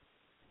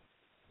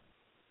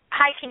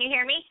 Hi, can you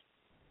hear me?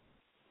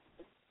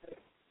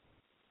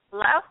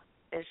 Hello?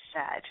 Is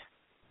sad.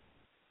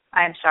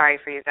 I'm sorry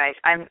for you guys.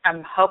 I'm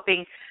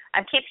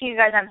keeping you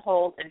guys on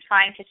hold and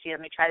trying to see.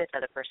 Let me try this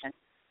other person.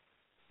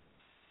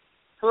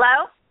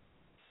 Hello?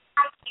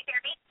 you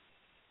hear me?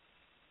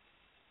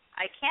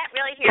 I can't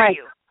really hear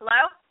you.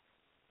 Hello?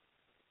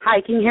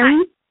 Hi, can you hear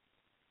me?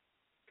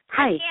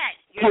 Hi. I can't.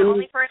 You're the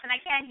only person I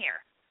can hear.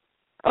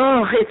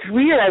 Oh, it's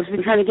weird. I've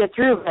been trying to get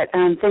through, but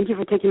thank you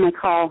for taking my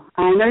call.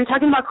 I know you're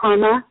talking about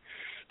karma.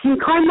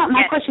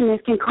 My question is,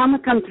 can karma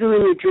come through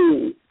in your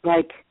dreams?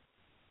 Like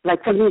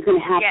something's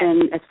going to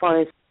happen as far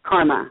as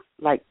karma.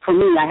 Like for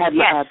me, I had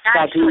a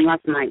bad dream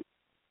last night.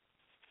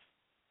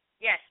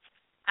 Yes,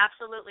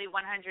 absolutely,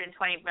 120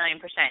 million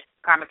 %.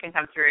 Karma can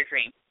come through a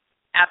dream.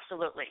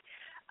 Absolutely.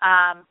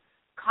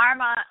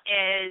 Karma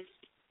is,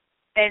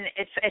 and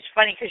it's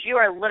funny because you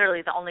are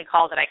literally the only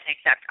call that I can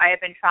accept. I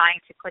have been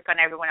trying to click on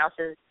everyone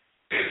else's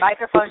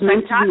microphones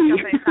and talk to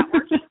them, but it's not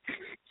working.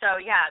 So,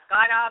 yeah,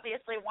 God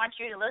obviously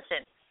wants you to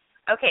listen.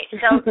 Okay,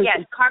 so, yes,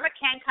 karma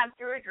can come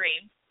through a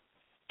dream,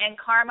 and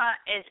karma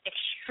is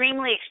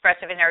extremely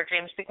expressive in our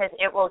dreams because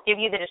it will give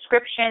you the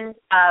descriptions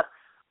of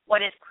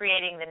what is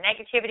creating the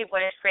negativity,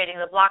 what is creating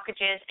the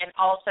blockages, and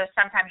also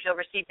sometimes you'll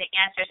receive the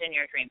answers in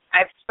your dreams.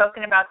 I've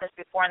spoken about this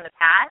before in the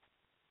past,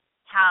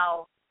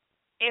 how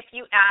if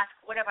you ask,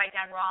 what have I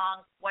done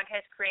wrong, what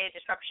has created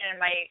disruption in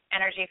my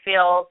energy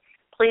field,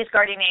 please,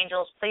 guardian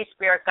angels, please,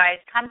 spirit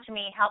guides, come to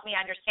me, help me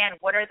understand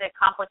what are the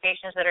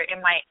complications that are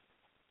in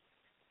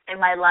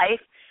my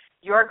life.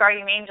 Your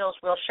guardian angels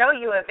will show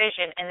you a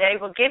vision, and they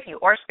will give you,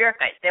 or spirit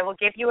guides, they will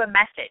give you a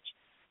message,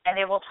 and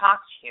they will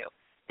talk to you.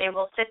 They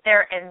will sit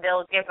there and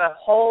they'll give a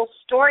whole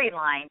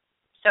storyline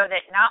so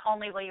that not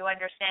only will you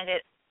understand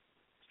it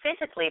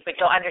physically, but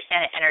you'll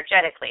understand it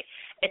energetically.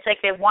 It's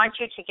like they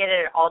want you to get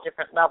it at all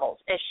different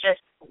levels. It's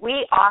just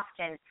we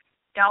often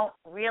don't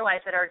realize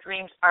that our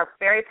dreams are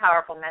very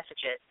powerful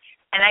messages.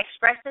 And I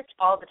express this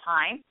all the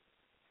time,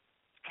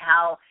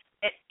 how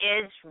it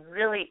is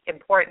really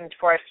important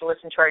for us to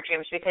listen to our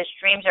dreams because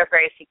dreams are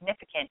very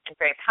significant and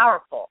very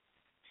powerful.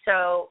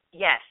 So,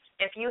 yes,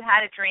 if you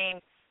had a dream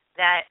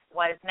that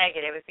was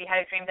negative, if you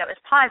had a dream that was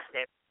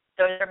positive,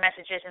 those are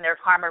messages and they're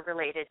karma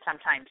related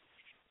sometimes.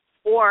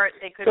 Or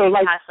they could be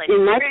past life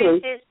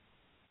experiences.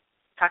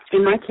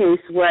 In my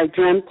case, where I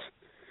dreamt,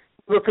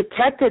 we're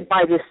protected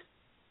by this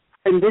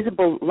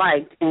invisible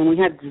light, and we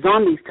had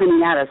zombies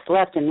coming at us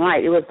left and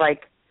right. It was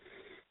like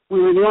we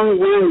were the only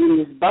ones in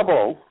this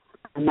bubble,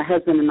 and my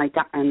husband and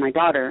my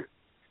daughter.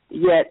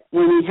 Yet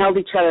when we held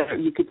each other,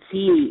 you could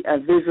see a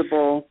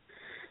visible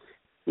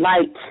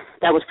light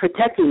that was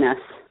protecting us,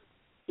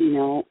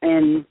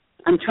 and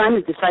I'm trying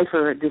to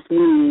decipher this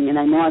meaning, and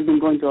I know I've been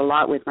going through a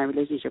lot with my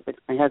relationship with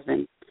my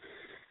husband.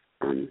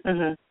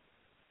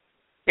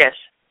 Yes,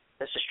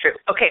 this is true.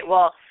 Okay,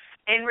 well,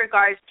 in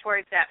regards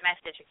towards that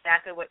message,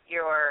 exactly what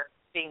you're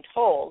being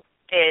told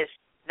is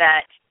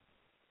that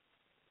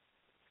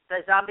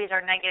the zombies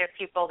are negative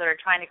people that are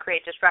trying to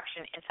create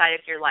disruption inside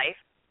of your life.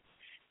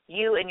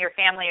 You and your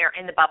family are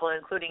in the bubble,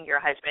 including your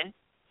husband,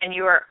 and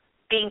you are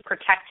being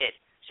protected.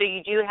 So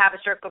you do have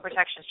a circle of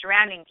protection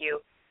surrounding you,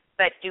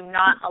 but do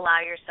not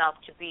allow yourself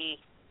to be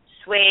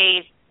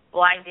swayed,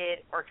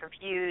 blinded, or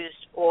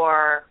confused,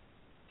 or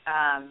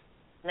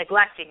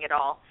neglecting it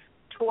all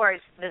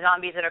towards the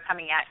zombies that are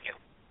coming at you.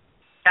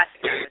 That's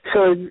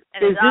so is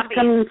this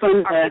coming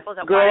from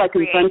the girl I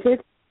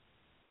confronted?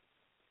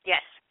 Yes.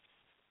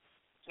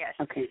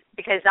 Okay.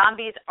 Because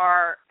zombies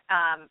are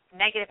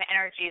negative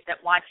energies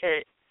that want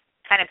to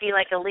kind of be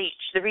like a leech.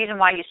 The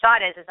reason why you saw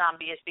it as a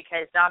zombie is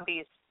because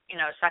zombies,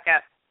 suck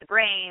out the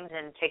brains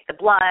and take the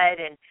blood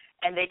and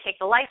they take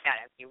the life out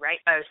of you, right?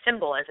 A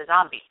symbol as a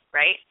zombie,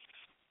 right?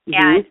 Mm-hmm.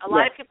 And a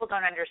lot of people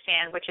don't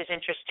understand, which is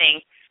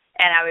interesting.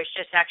 And I was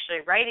just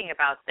actually writing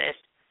about this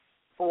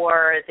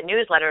for the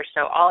newsletter.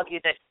 So all of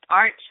you that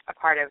are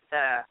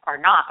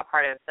not a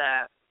part of the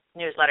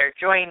newsletter,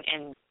 join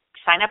and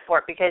sign up for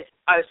it because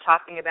I was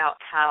talking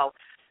about how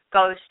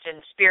ghosts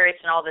and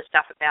spirits and all this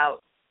stuff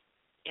about,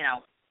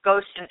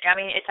 ghosts. And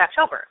it's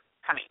October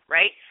coming,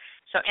 right?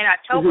 So in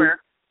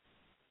October,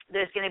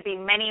 there's going to be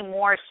many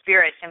more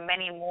spirits and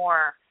many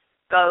more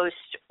ghosts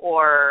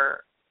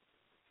or,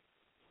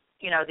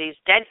 these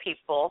dead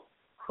people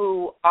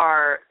who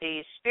are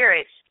these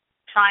spirits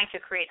trying to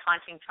create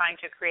haunting, trying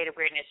to create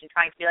awareness, and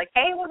trying to be like,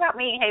 hey, what about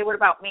me? Hey, what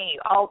about me?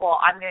 Oh,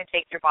 well, I'm going to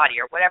take your body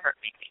or whatever it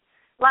may be.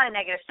 A lot of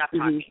negative stuff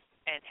talking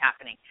and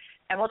happening.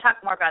 And we'll talk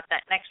more about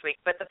that next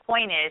week. But the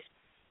point is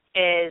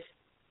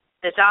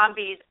the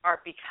zombies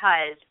are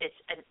because it's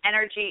an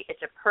energy,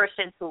 it's a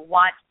person who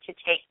wants to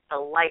take the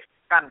life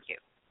from you.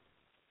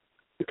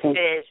 Okay.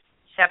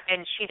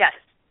 And she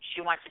does.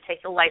 She wants to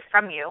take the life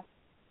from you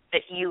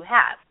that you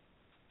have.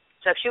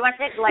 So if she wants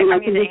to take the life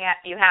from you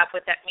that you have,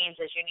 what that means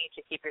is you need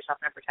to keep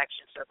yourself in a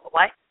protection circle.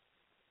 What?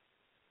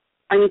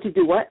 I need to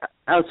do what?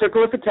 A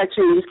circle of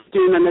protection, just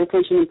doing my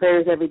meditation and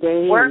prayers every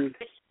day. Work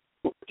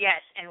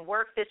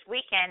this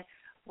weekend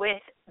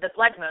with the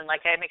blood moon,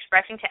 like I'm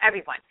expressing to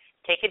everyone.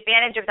 Take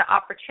advantage of the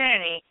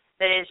opportunity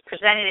that is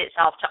presented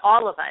itself to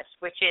all of us,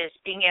 which is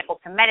being able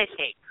to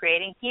meditate,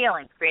 creating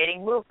healing,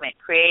 creating movement,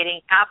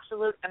 creating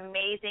absolute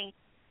amazing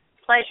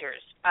pleasures,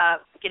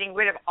 getting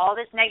rid of all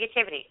this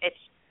negativity.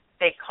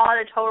 They call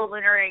it a total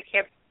lunar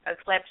eclipse.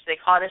 They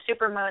call it a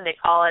supermoon. They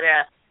call it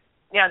a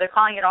they're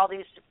calling it all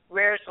these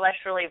rare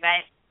celestial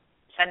event,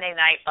 Sunday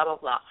night, blah, blah,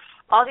 blah.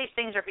 All these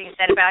things are being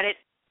said about it.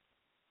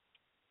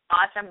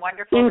 Awesome,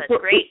 wonderful,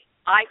 that's great.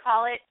 I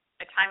call it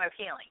a time of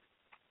healing.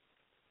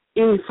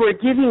 In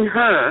forgiving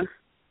her,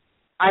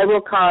 I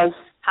will cause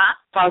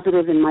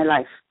positive in my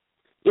life.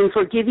 In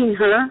forgiving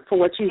her for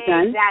what she's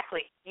done.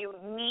 Exactly. You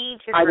need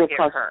to I will forgive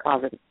cause her.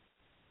 positive.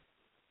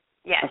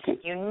 Yes, okay.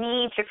 You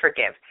need to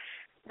forgive.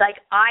 Like,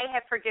 I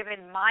have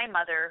forgiven my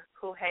mother,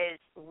 who has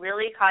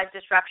really caused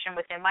disruption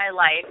within my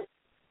life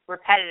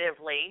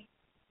repetitively,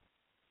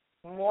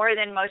 more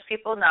than most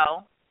people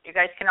know. You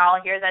guys can all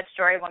hear that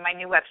story when my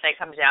new website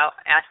comes out,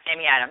 Ask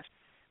Amy Adams.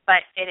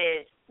 But it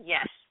is,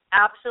 yes,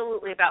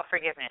 absolutely about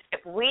forgiveness.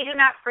 If we do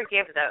not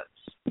forgive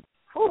those,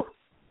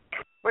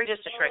 we're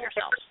just destroying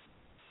ourselves.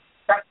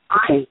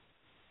 Okay.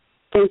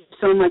 Thank you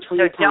so much for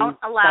your time.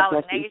 So don't allow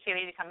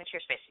negativity to come into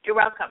your space. You're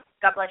welcome.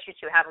 God bless you,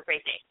 too. Have a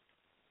great day.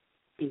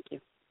 Thank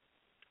you.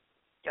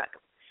 You're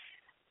welcome.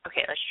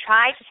 Okay, let's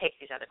try to take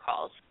these other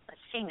calls. Let's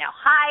see now.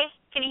 Hi.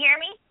 Can you hear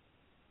me?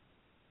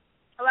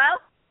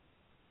 Hello?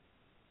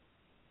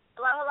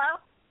 Hello, hello?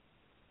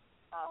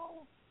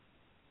 Oh.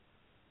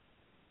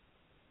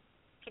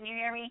 Can you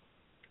hear me?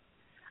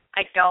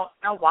 I don't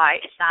know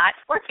why it's not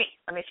working.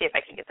 Let me see if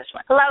I can get this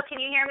one. Hello,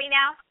 can you hear me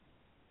now?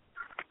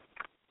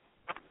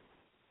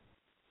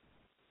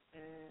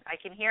 I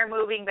can hear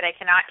moving, but I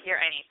cannot hear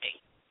anything.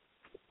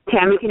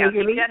 Tammy, can you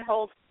hear me?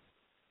 Hold.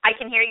 I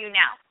can hear you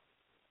now.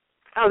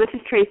 Oh, this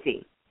is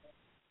Tracy.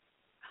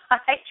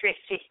 Hi,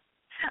 Tracy.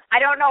 I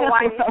don't know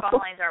why these phone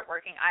lines aren't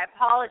working. I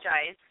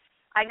apologize.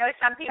 I know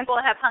some people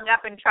have hung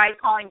up and tried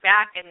calling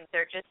back, and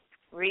they're just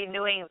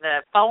renewing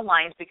the phone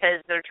lines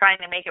because they're trying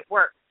to make it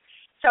work.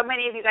 So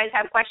many of you guys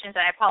have questions,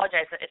 and I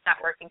apologize that it's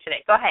not working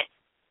today. Go ahead.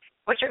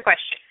 What's your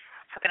question?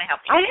 How can I help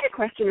you? I had a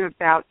question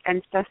about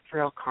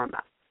ancestral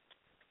karma.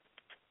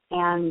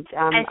 And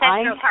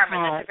ancestral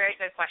karma, that's a very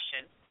good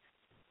question.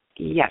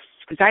 Yes,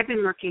 because I've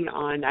been working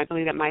on, I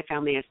believe that my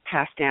family has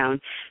passed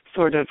down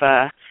sort of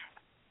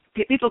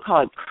people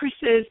call it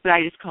curses, but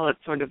I just call it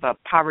sort of a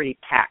poverty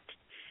pact.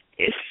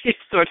 It's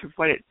sort of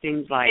what it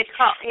seems like. It's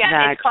called,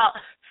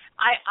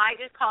 I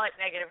just call it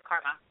negative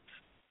karma.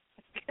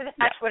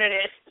 That's what it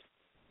is.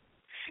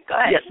 Go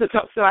ahead. Yes,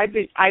 so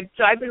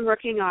I've been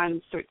working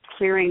on sort of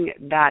clearing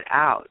that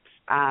out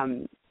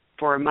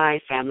for my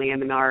family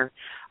and in our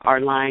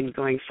line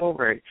going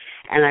forward.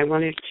 And I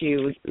wanted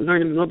to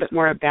learn a little bit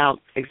more about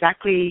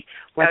exactly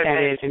what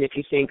that is and if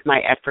you think my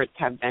efforts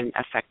have been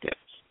effective.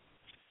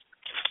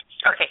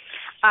 Okay.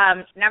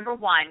 Number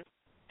one,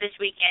 this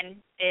weekend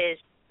is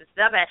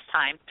the best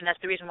time, and that's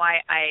the reason why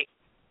I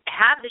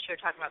have this show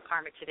talking about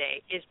karma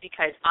today, is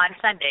because on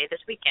Sunday, this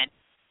weekend,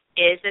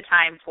 is the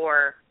time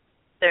for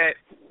the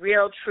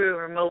real, true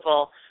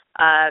removal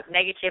of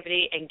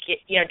negativity and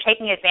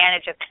taking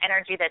advantage of the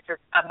energy that's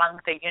among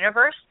the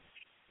universe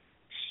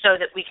so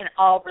that we can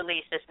all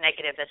release this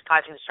negative that's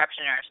causing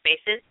disruption in our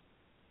spaces.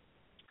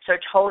 So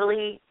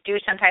totally do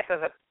some type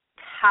of a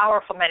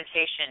powerful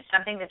meditation,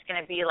 something that's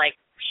going to be like,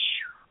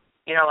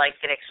 like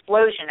an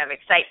explosion of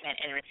excitement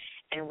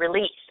and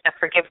release of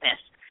forgiveness.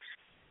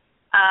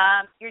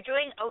 You're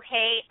doing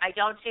okay. I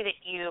don't see that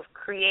you've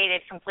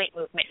created complete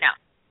movement now,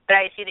 but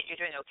I see that you're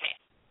doing okay.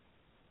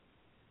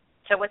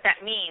 So what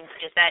that means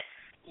is that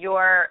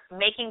you're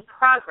making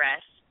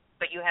progress,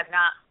 but you have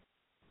not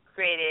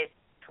created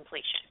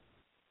completion.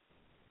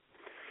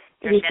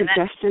 Any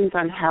suggestions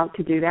on how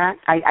to do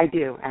that? I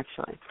do,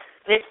 actually.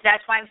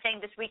 That's why I'm saying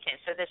this weekend.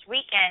 So this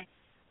weekend,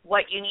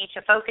 what you need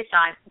to focus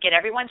on, get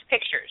everyone's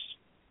pictures.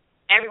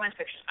 Everyone's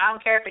pictures. I don't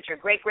care if it's your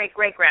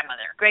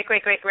great-great-great-grandmother,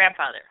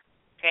 great-great-great-grandfather.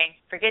 Okay?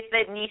 Forget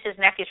the nieces,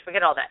 nephews,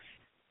 forget all that.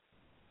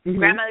 Mm-hmm.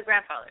 Grandmother,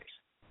 grandfathers.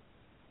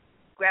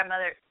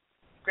 Grandmother,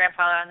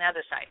 grandfather on the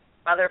other side.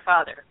 Mother,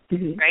 father.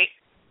 Mm-hmm. Right?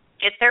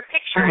 Get their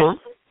pictures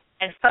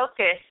and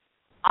focus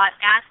on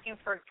asking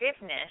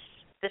forgiveness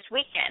this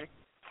weekend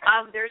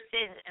of their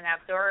sins and of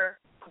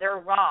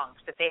their wrongs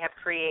that they have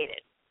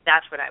created.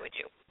 That's what I would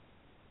do.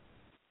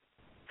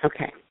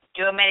 Okay.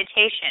 Do a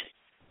meditation.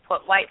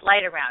 Put white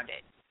light around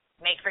it.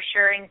 Make for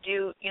sure and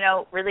do,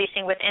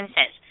 releasing with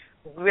incense.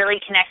 Really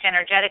connect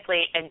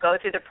energetically and go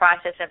through the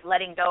process of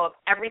letting go of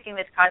everything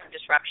that's causing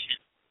disruption.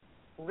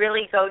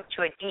 Really go to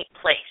a deep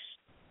place.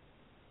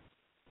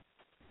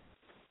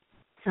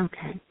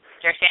 Okay.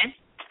 Do you understand?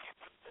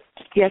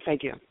 Yes, I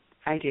do.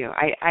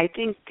 I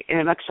think,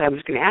 and actually I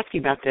was going to ask you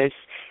about this,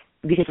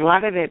 because a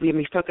lot of it,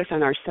 we focus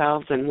on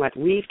ourselves and what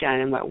we've done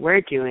and what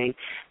we're doing,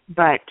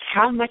 but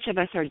how much of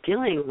us are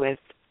dealing with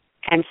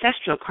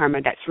ancestral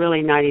karma that's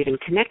really not even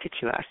connected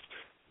to us?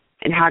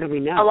 And how do we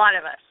know? A lot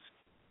of us.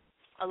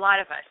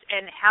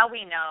 And how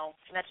we know,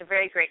 and that's a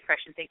very great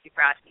question, thank you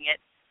for asking it.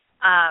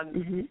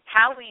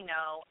 How we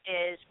know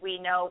is we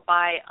know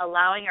by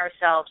allowing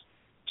ourselves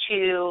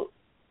to,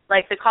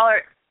 like the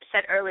caller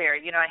said earlier,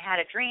 I had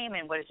a dream,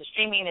 and what is this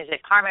dream mean? Is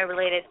it karma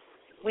related?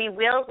 We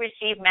will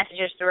receive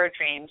messages through our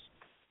dreams.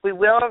 We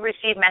will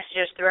receive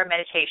messages through our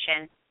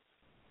meditation.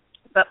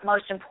 But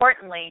most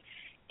importantly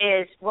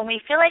is when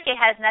we feel like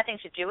it has nothing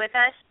to do with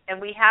us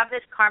and we have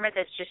this karma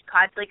that's just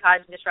constantly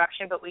causing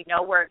disruption, but we know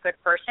we're a good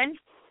person,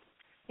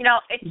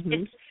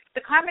 it's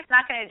the karma's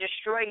not going to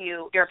destroy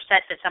you. You're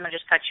upset that someone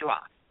just cut you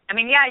off. I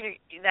mean, yeah,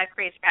 that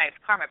creates bad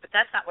karma, but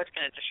that's not what's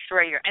going to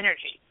destroy your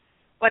energy.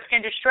 What's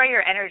going to destroy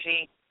your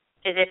energy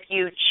is if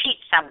you cheat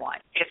someone,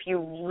 if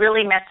you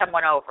really mess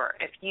someone over,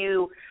 if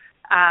you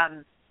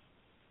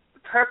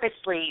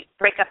purposely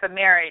break up a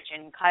marriage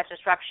and cause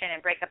disruption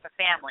and break up a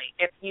family,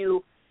 if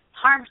you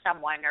harm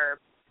someone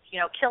or,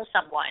 kill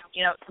someone,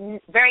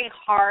 very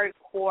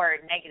hardcore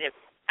negative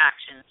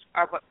actions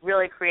are what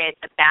really create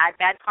the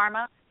bad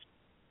karma.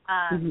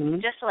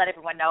 Just to let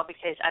everyone know,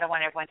 because I don't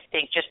want everyone to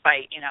think just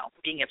by,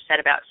 being upset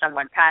about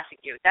someone passing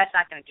you, that's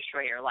not going to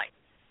destroy your life.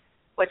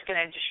 What's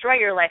going to destroy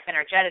your life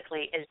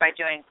energetically is by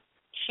doing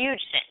huge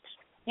sins.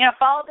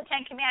 Follow the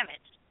 10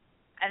 Commandments,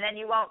 and then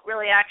you won't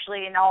really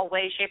actually, in all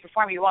ways, shape, or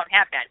form, you won't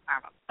have bad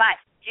karma. But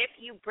if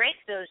you break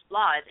those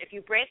laws, if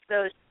you break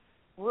those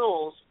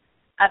rules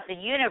of the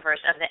universe,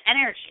 of the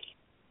energy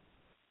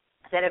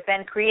that have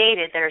been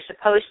created, that are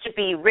supposed to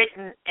be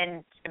written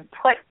and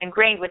put,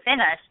 ingrained within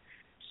us,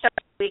 so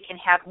we can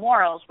have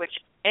morals, which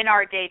in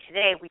our day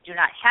today we do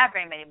not have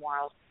very many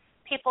morals.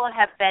 People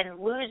have been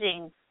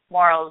losing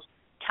morals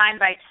time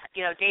by,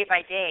 day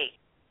by day,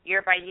 year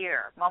by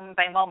year, moment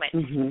by moment.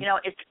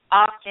 It's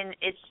often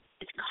it's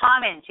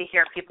common to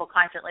hear people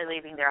constantly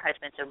leaving their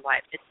husbands and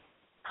wives. It's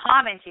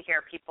common to hear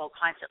people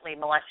constantly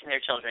molesting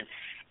their children.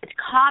 It's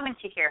common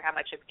to hear how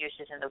much abuse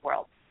is in the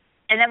world,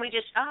 and then we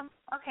just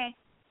okay.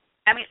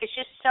 I mean, it's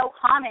just so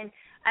common.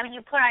 I mean,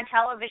 you put on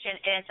television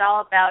and it's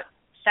all about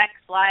sex,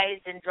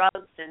 lies, and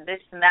drugs, and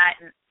this and that,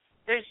 and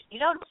you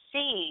don't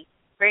see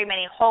very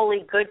many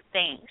holy, good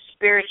things,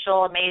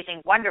 spiritual, amazing,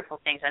 wonderful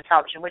things on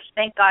television, which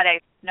thank God I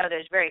know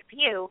there's very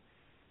few,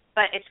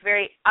 but it's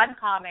very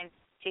uncommon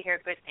to hear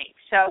good things.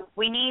 So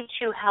we need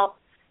to help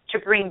to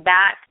bring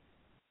back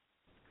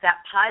that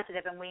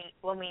positive, and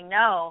when we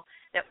know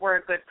that we're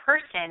a good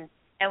person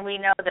and we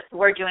know that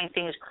we're doing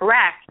things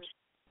correct,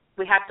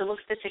 we have to look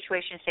at the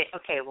situation and say,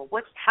 okay, well,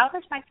 how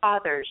does my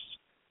father's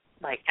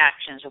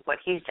actions of what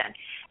he's done?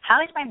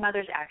 How is my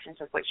mother's actions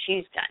of what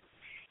she's done?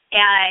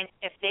 And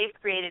if they've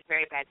created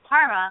very bad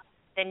karma,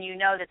 then you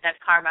know that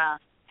karma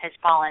has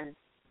fallen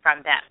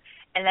from them.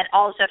 And then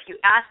also, if you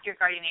ask your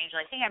guardian angel,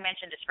 I think I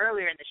mentioned this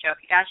earlier in the show,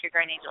 if you ask your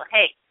guardian angel,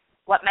 hey,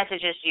 what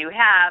messages do you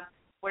have?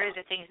 What are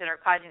the things that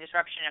are causing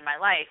disruption in my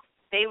life?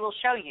 They will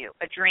show you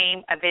a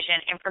dream, a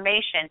vision,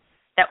 information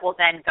that will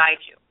then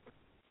guide you.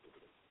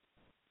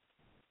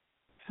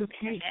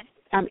 Okay.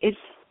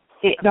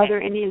 Are there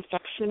any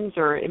instructions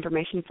or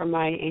information from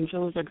my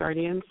angels or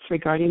guardians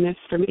regarding this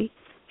for me?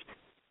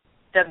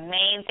 The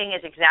main thing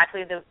is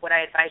exactly what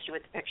I advised you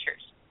with the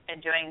pictures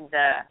and doing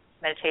the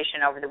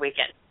meditation over the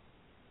weekend.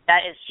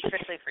 That is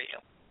strictly for you.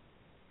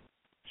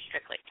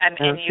 Strictly.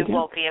 And you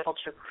will be able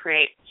to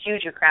create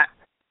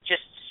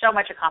just so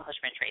much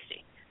accomplishment,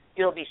 Tracy.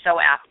 You'll be so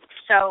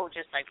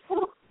just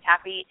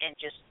happy, and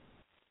just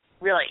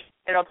really,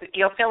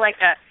 you'll feel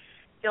like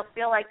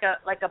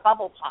a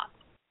bubble pop.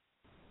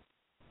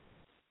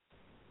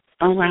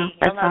 Oh, wow.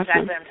 You'll know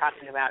exactly what I'm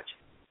talking about.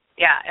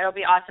 Yeah, it'll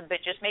be awesome,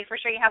 but just make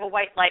sure you have a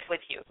white light with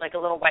you, like a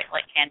little white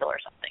light candle or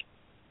something.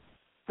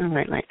 A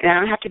white light. And I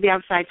don't have to be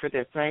outside for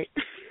this, right?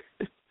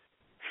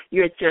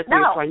 You had just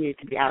wanted you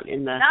to be out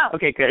in the... No.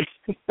 Okay, good.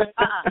 No.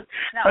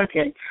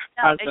 Okay.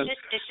 No, awesome.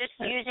 It's just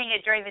using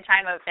it during the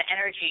time of the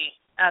energy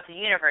of the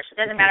universe. It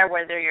doesn't matter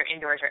whether you're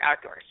indoors or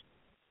outdoors.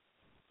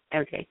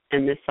 Okay,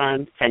 and this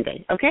on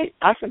Sunday. Okay,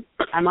 awesome.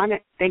 I'm on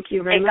it. Thank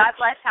you very much. God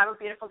bless. Have a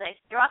beautiful day.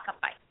 You're welcome.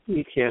 Bye.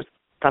 You too.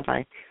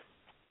 Bye-bye.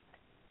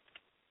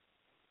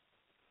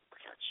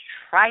 Let's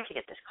try to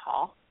get this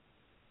call.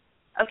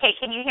 Okay,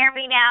 can you hear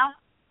me now?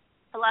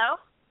 Hello?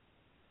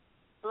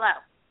 Hello?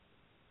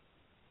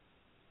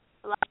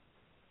 Hello?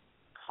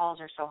 Calls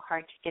are so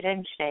hard to get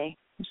in today.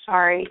 I'm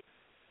sorry.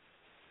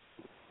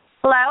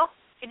 Hello?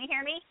 Can you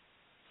hear me?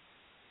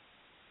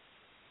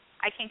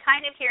 I can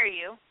kind of hear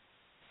you.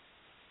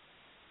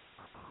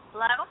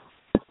 Hello?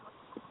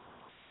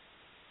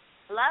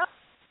 Hello?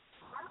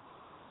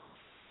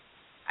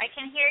 I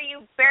can hear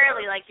you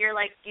barely,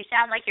 you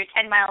sound like you're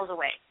 10 miles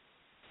away.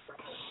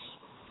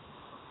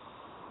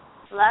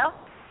 Hello?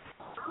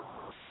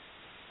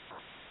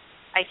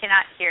 I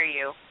cannot hear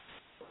you.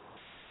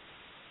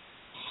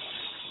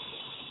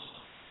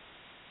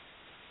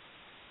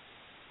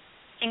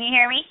 Can you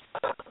hear me?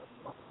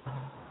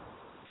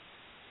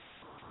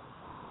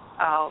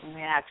 Oh, I'm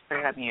going to have to put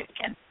it on mute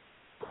again.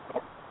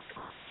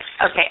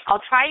 Okay, I'll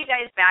try you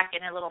guys back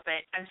in a little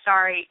bit. I'm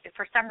sorry.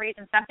 For some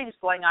reason, something's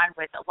going on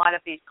with a lot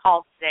of these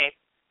calls today.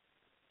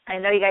 I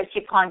know you guys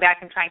keep calling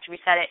back and trying to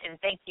reset it, and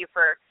thank you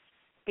for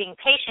being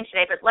patient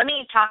today. But let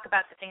me talk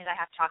about the things I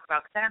have to talk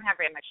about, because I don't have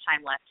very much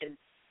time left. And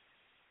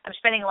I'm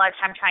spending a lot of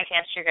time trying to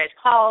answer your guys'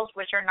 calls,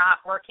 which are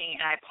not working,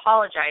 and I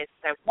apologize.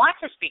 I want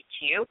to speak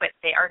to you, but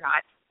they are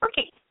not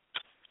working.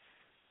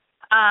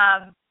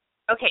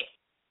 Okay,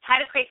 how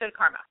to create good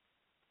karma.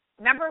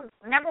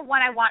 Number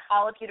one, I want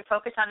all of you to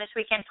focus on this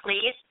weekend,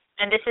 please,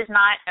 and this is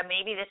not a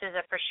maybe, this is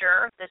a for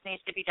sure, this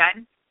needs to be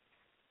done.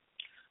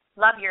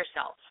 Love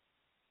yourself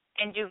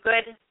and do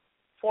good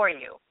for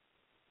you.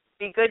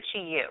 Be good to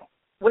you.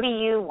 What do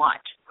you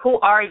want? Who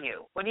are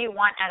you? What do you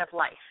want out of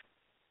life?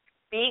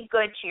 Be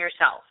good to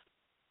yourself.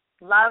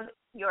 Love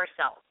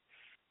yourself.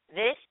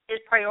 This is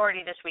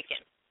priority this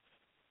weekend.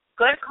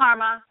 Good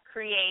karma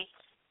creates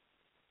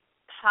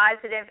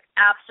positive,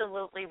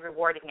 absolutely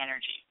rewarding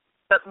energy.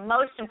 But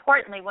most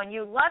importantly, when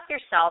you love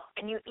yourself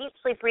and you eat,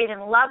 sleep, breathe,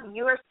 and love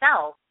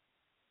yourself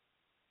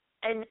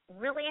and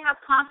really have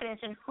confidence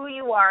in who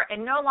you are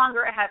and no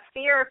longer have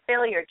fear,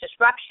 failure,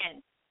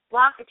 disruption,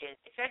 blockages,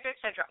 et cetera,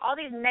 all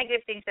these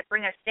negative things that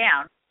bring us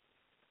down,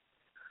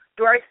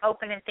 doors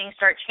open and things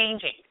start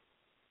changing.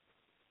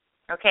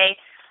 Okay?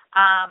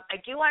 I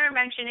do want to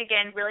mention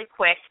again really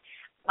quick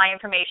my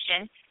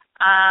information.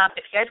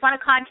 If you guys want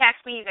to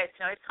contact me, you guys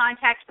can always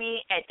contact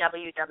me at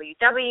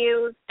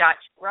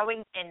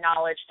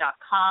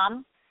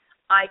www.growinginknowledge.com.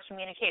 I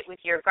communicate with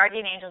your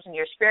guardian angels and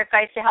your spirit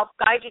guides to help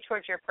guide you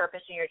towards your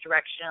purpose and your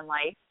direction in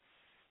life.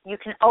 You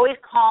can always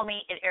call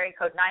me at area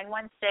code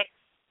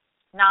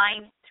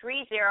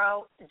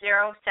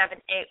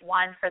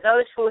 916-930-0781. For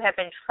those who have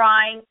been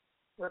trying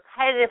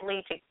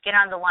repetitively to get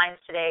on the lines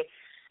today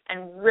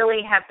and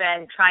really have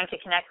been trying to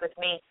connect with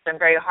me, it's been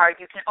very hard.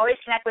 You can always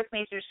connect with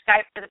me through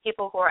Skype for the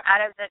people who are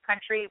out of the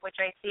country, which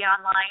I see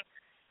online.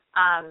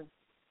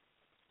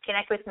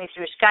 Connect with me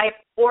through Skype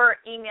or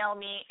email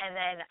me, and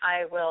then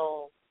I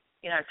will,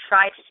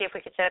 try to see if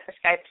we could set up a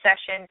Skype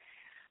session.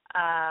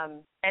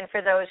 And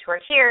for those who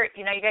are here,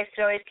 you guys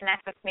could always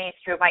connect with me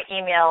through my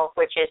email,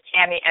 which is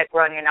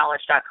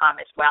tammy@growinginknowledge.com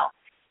as well.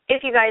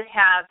 If you guys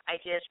have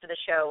ideas for the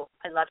show,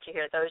 I'd love to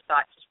hear those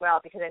thoughts as well,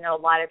 because I know a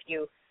lot of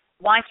you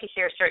want to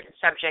hear certain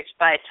subjects,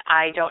 but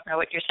I don't know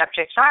what your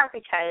subjects are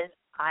because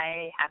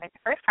I haven't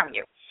heard from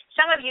you.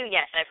 Some of you,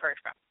 yes, I've heard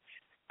from.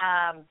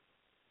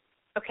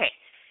 Okay.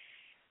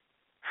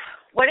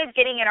 What is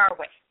getting in our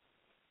way?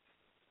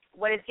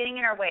 What is getting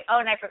in our way? Oh,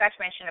 and I forgot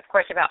to mention, of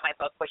course, about my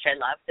book, which I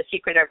love, The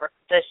Secret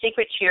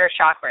to Your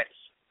Chakras.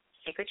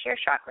 Secret to Your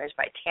Chakras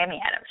by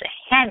Tammy Adams, a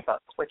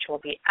handbook, which will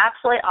be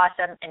absolutely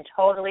awesome and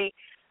totally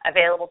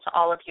available to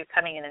all of you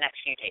coming in the next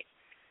few days.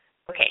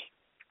 Okay.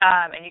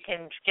 And you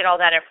can get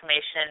all that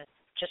information.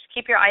 Just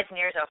keep your eyes and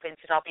ears open,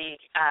 because I'll be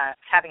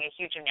having a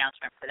huge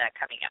announcement for that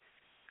coming up.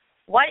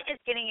 What is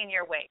getting in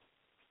your way?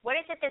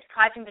 What is it that's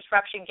causing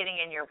disruption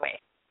getting in your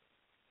way?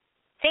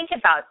 Think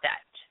about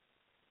that.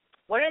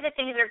 What are the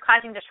things that are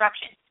causing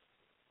disruption?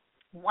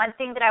 One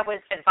thing that I would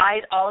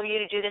advise all of you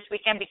to do this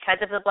weekend, because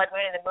of the blood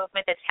moon and the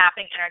movement that's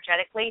happening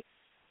energetically,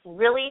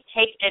 really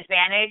take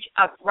advantage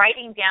of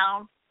writing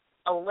down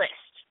a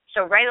list.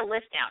 So write a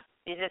list down.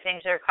 These are the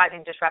things that are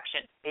causing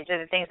disruption. These are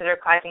the things that are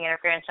causing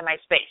interference in my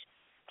space.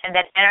 And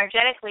then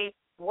energetically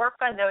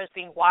work on those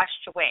being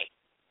washed away.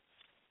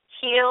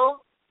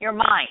 Heal your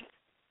mind.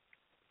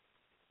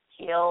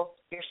 Heal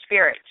your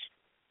spirit.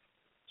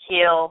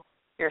 Heal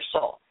your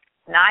soul.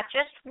 Not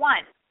just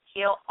one.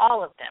 Heal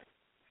all of them.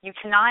 You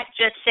cannot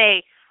just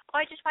say, oh,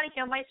 I just want to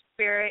heal my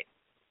spirit.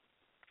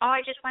 Oh,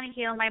 I just want to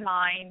heal my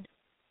mind.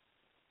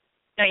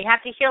 No, you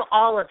have to heal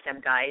all of them,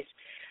 guys.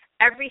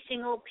 Every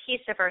single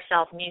piece of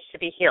ourselves needs to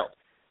be healed.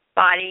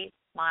 Body,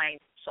 mind,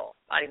 soul.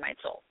 Body, mind,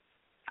 soul.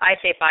 I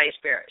say body,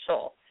 spirit,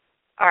 soul.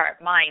 Or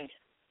mind,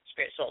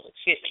 spirit, soul,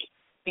 excuse me.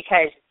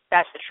 Because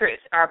that's the truth.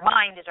 Our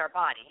mind is our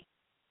body.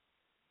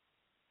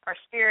 Our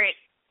spirit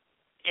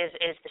is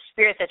the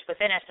spirit that's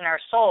within us, and our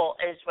soul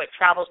is what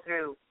travels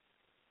through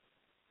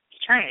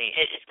eternity.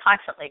 It's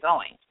constantly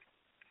going.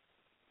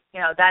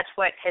 That's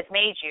what has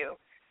made you,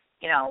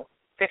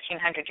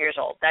 1,500 years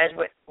old. That is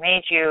what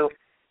made you,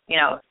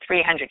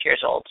 300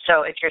 years old.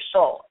 So it's your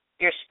soul.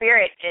 Your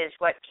spirit is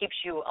what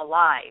keeps you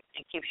alive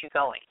and keeps you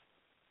going.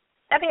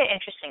 That'd be an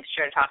interesting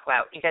show to talk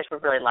about. You guys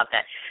would really love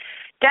that.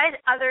 Does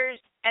others'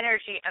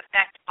 energy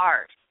affect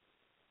ours?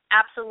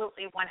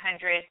 Absolutely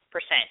 100%.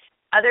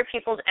 Other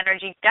people's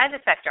energy does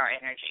affect our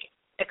energy.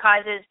 It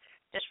causes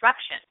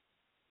disruption.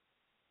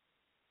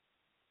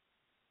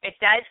 It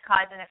does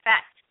cause an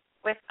effect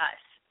with us.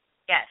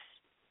 Yes.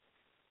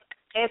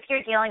 If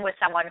you're dealing with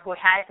someone who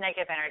has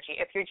negative energy,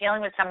 if you're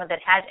dealing with someone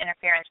that has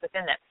interference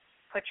within them,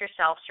 put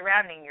yourself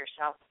surrounding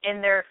yourself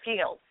in their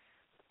field.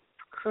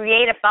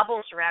 Create a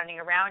bubble surrounding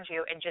around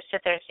you and just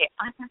sit there and say,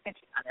 I'm not going to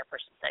take on their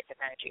person's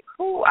negative energy.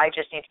 I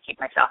just need to keep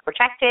myself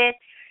protected.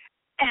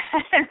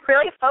 And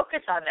really focus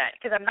on that,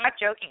 because I'm not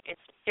joking.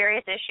 It's a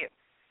serious issue.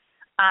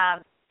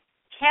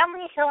 Can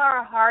we heal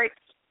our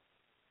hearts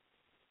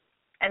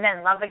and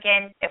then love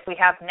again if we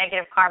have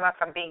negative karma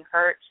from being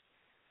hurt,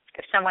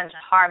 if someone's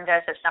harmed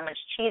us, if someone's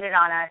cheated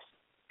on us?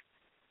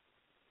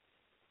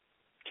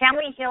 Can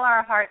we heal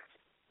our hearts?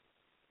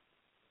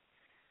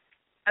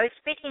 I was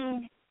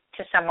speaking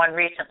to someone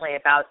recently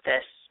about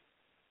this,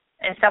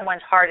 and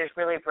someone's heart is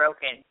really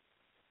broken.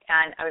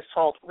 And I was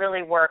told,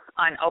 really work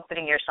on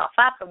opening yourself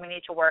up, and we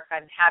need to work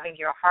on having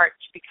your heart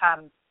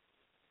become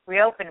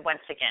reopened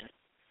once again.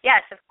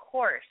 Yes, of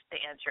course, the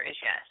answer is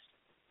yes.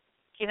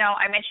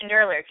 I mentioned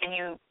earlier,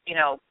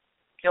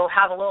 you'll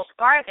have a little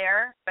scar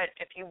there, but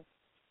if you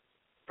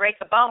break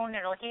a bone,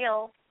 it'll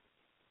heal,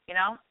 you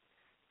know.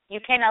 You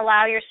can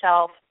allow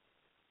yourself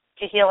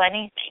to heal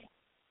anything.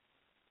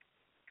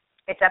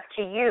 It's up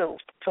to you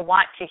to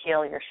want to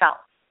heal yourself.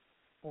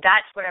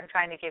 That's what I'm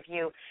trying to give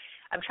you.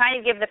 I'm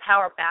trying to give the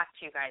power back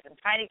to you guys. I'm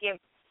trying to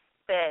give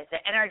the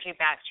energy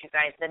back to you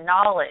guys, the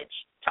knowledge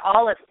to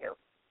all of you,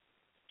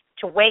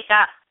 to wake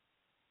up,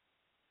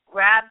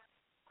 grab,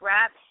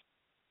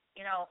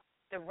 you know,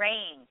 the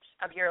reins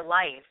of your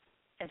life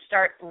and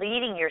start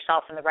leading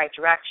yourself in the right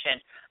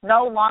direction.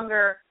 No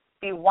longer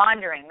be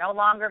wandering, no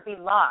longer be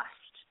lost.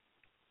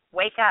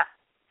 Wake up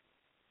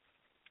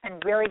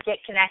and really get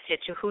connected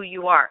to who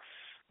you are.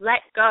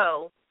 Let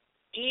go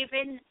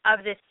even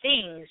of the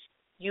things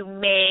you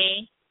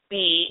may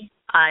be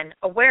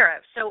unaware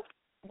of. So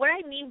what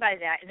I mean by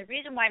that, and the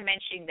reason why I'm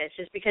mentioning this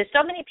is because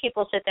so many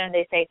people sit there and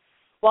they say,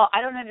 well,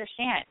 I don't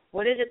understand.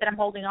 What is it that I'm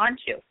holding on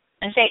to?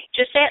 And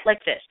just say it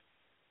like this.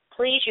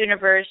 Please,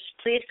 universe,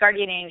 please,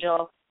 guardian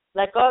angel,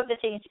 let go of the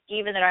things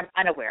even that I'm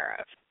unaware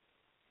of.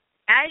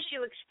 As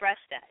you express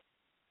that,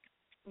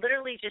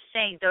 literally just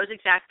saying those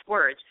exact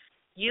words,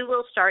 you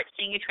will start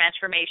seeing a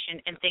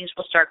transformation and things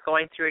will start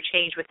going through a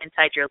change within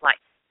inside your life.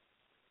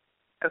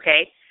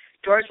 Okay?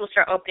 Doors will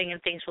start opening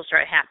and things will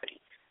start happening.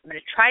 I'm going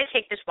to try to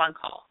take this one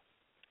call.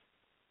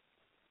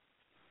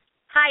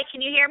 Hi,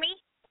 can you hear me?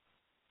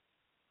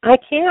 I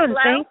can.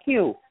 Hello? Thank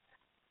you.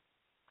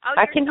 Oh,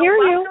 I can so hear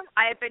welcome. you.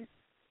 I have been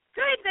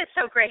good. That's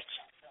so great.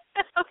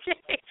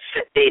 Okay.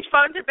 These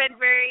phones have been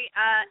very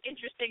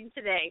interesting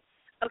today.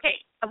 Okay.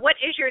 What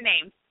is your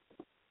name?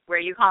 Where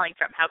are you calling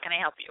from? How can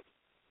I help you?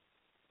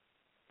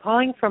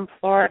 Calling from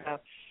Florida.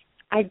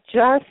 I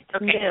just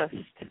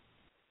missed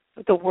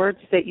the words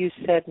that you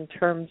said in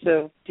terms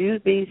of do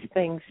these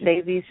things,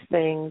 say these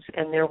things,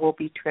 and there will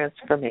be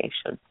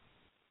transformation.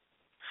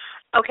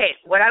 Okay.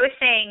 What I was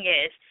saying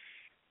is,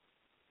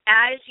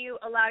 as you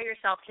allow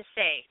yourself to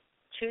say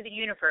to the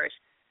universe,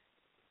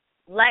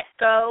 let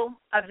go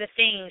of the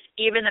things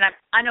even that I'm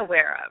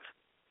unaware of.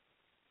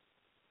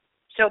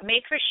 So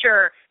make for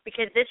sure,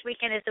 because this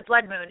weekend is the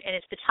blood moon and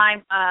it's the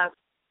time of,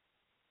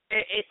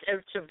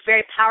 it's a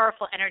very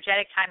powerful,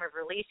 energetic time of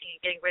releasing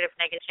and getting rid of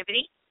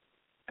negativity.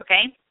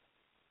 Okay?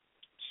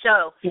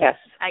 So yes.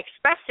 I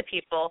express to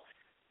people,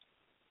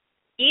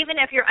 even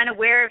if you're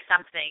unaware of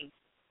something,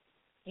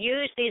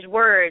 use these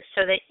words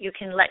so that you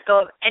can let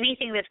go of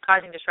anything that's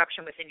causing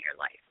disruption within your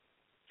life.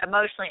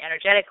 Emotionally,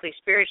 energetically,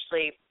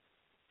 spiritually,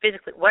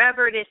 physically,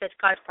 whatever it is that's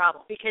caused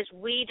problems. Because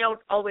we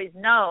don't always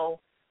know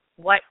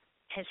what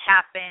has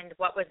happened,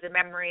 what was the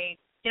memory.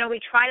 You know,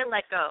 we try to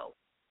let go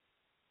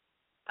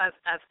of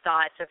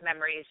thoughts, of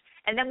memories,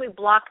 and then we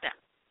block them.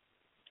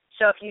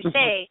 So if you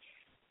say,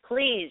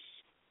 please,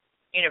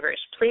 universe,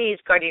 please,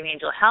 guardian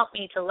angel, help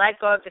me to let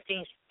go of the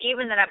things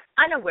even that I'm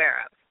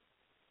unaware of,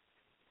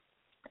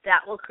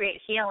 that will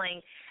create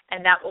healing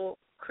and that will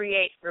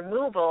create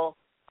removal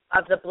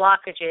of the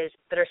blockages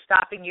that are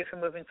stopping you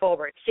from moving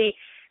forward. See,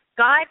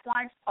 God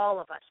wants all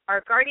of us.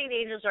 Our guardian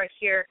angels are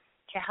here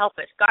to help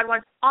us. God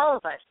wants all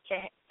of us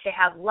to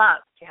have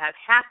love, to have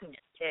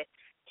happiness,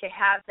 to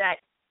have that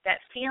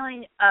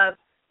feeling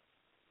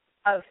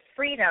of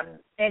freedom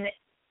and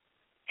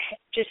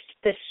just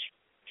this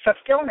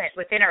fulfillment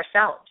within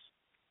ourselves.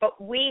 But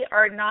we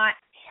are not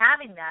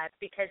having that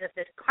because of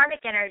this karmic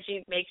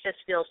energy makes us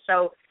feel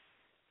so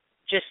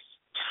just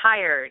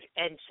tired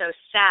and so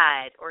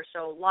sad or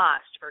so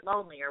lost or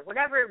lonely or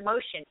whatever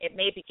emotion it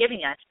may be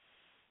giving us.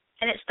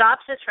 And it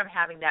stops us from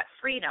having that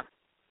freedom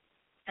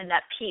and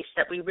that peace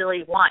that we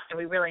really want and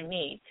we really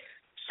need.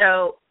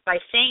 So by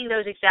saying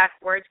those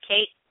exact words,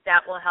 Kate,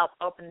 that will help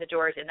open the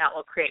doors and that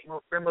will create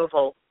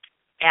removal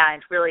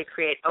and really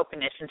create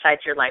openness inside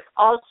your life.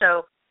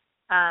 Also,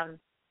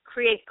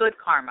 create good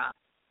karma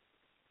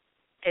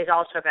is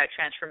also about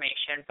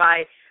transformation.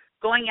 By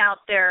going out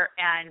there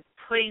and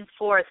putting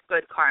forth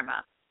good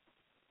karma,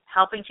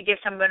 helping to give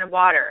someone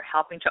water,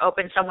 helping to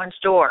open someone's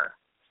door,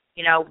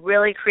 you know,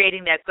 really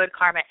creating that good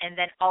karma and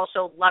then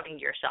also loving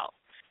yourself.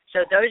 So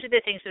those are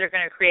the things that are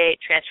going to create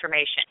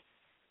transformation.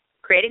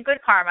 Creating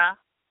good karma,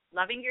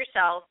 loving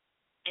yourself,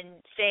 and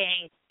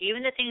saying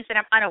even the things that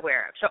I'm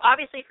unaware of. So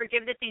obviously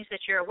forgive the things that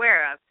you're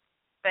aware of,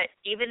 but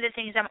even the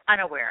things I'm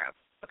unaware of,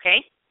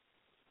 okay?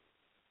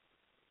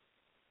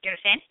 You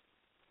understand?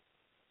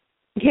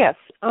 Yes.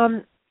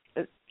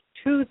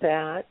 To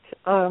that,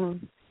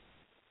 I'm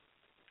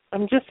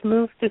just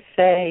moved to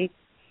say,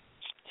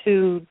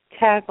 to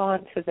tag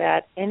on to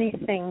that,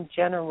 anything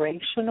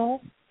generational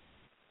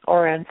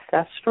or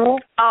ancestral?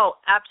 Oh,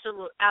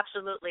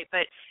 absolutely.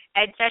 But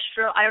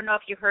ancestral, I don't know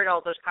if you heard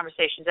all those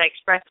conversations. I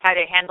expressed how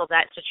to handle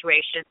that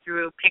situation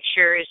through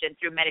pictures and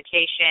through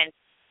meditation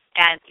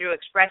and through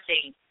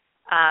expressing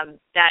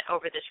that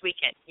over this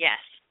weekend,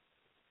 yes.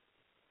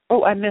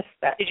 Oh, I missed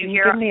that. Did you Can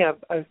hear? you give me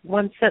a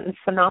one-sentence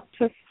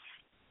synopsis?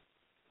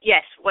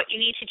 Yes, what you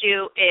need to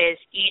do is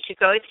you need to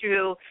go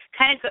through,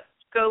 kind of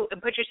go and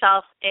put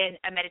yourself in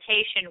a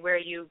meditation where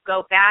you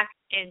go back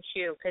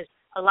into, because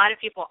a lot of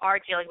people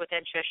are dealing with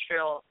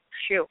ancestral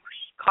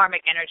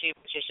karmic energy,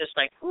 which is just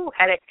like,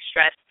 headache,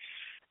 stress.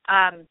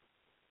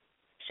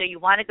 So you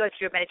want to go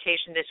through a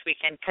meditation this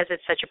weekend because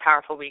it's such a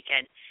powerful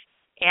weekend,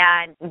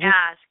 and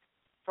ask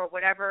for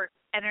whatever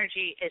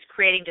energy is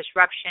creating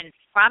disruption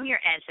from your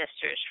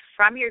ancestors,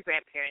 from your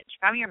grandparents,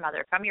 from your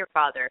mother, from your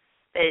father,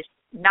 that is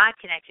not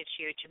connected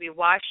to you, to be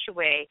washed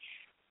away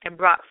and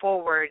brought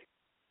forward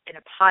in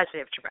a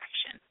positive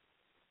direction.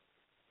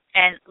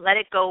 And let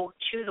it go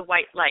to the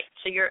white light.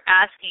 So you're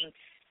asking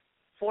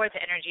for the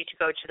energy to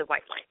go to the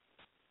white light,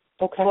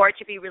 for it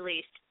to be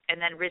released and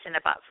then risen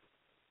above.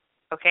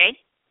 Okay?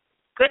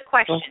 Good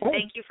question.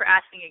 Thank you for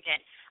asking again.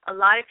 A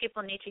lot of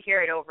people need to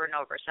hear it over and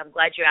over, so I'm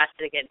glad you asked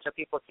it again so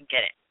people can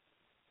get it.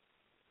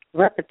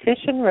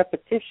 Repetition,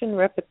 repetition,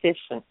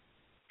 repetition.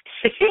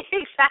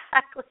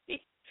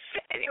 Exactly.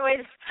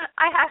 Anyways,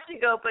 I have to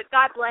go, but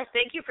God bless.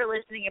 Thank you for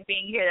listening and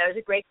being here. That was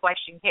a great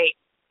question, Kate.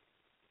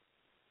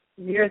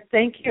 Yes,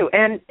 thank you.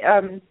 And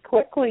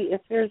quickly,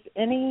 if there's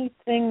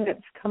anything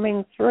that's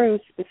coming through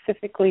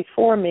specifically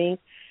for me,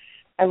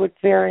 I would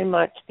very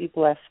much be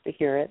blessed to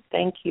hear it.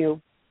 Thank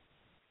you.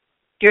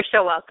 You're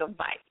so welcome.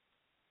 Bye.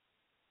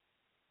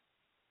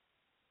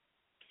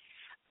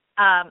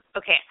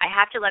 Okay, I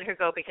have to let her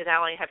go because I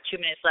only have 2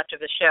 minutes left of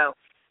the show.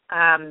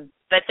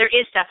 But there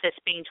is stuff that's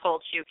being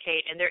told to you,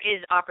 Kate, and there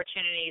is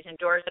opportunities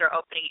and doors that are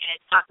opening, and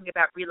it's talking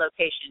about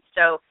relocation.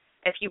 So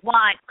if you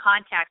want,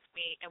 contact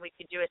me, and we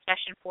can do a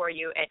session for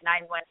you at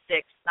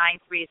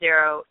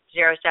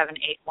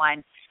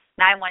 916-930-0781,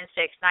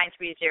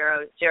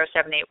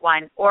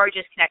 916-930-0781, or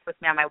just connect with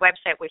me on my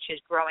website, which is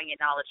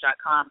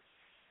growinginknowledge.com.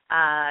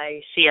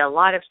 I see a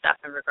lot of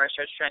stuff in regards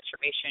to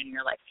transformation in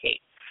your life,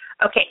 Kate.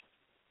 Okay.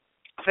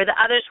 For the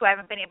others who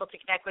haven't been able to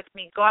connect with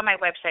me, go on my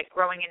website,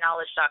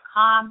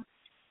 growinginknowledge.com,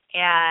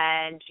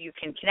 and you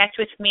can connect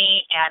with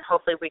me, and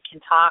hopefully we can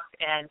talk,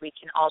 and we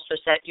can also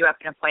set you up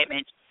an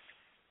appointment.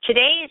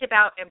 Today is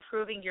about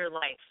improving your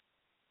life.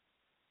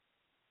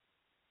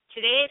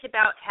 Today is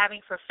about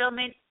having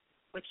fulfillment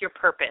with your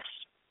purpose,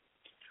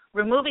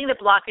 removing the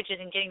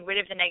blockages and getting rid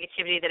of the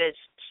negativity that has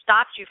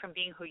stopped you from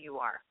being who you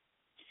are.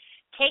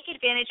 Take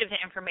advantage of the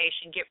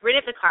information, get rid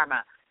of the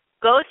karma,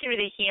 go through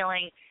the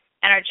healing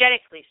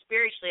energetically,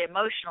 spiritually,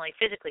 emotionally,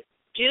 physically.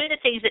 Do the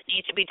things that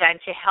need to be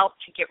done to help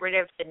to get rid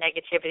of the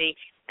negativity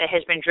that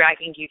has been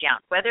dragging you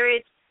down, whether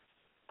it's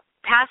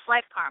past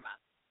life karma,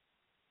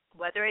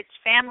 whether it's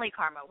family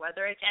karma,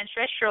 whether it's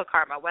ancestral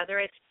karma,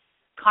 whether it's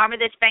karma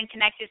that's been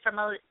connected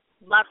from a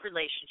love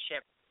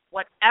relationship,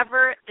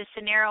 whatever the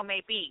scenario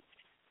may be.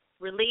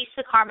 Release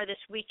the karma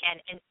this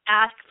weekend and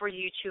ask for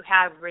you to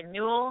have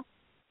renewal,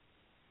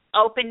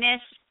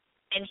 openness,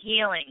 and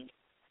healing.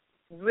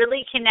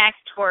 Really connect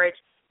towards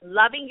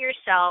loving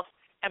yourself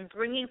and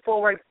bringing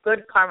forward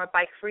good karma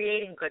by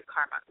creating good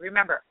karma.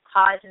 Remember,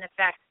 cause and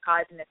effect,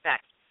 cause and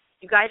effect.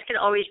 You guys can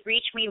always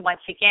reach me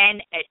once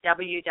again at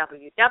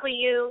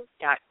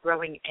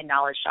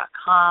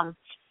www.growinginknowledge.com.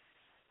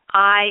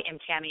 I am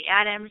Tammy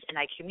Adams, and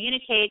I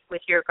communicate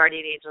with your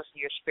guardian angels and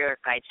your spirit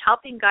guides,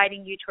 helping,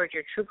 guiding you towards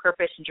your true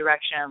purpose and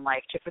direction in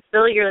life to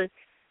fulfill your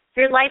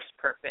life's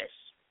purpose.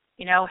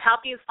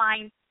 Help you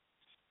find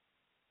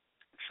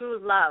true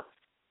love,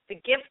 the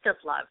gift of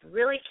love,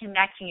 really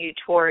connecting you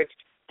towards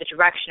the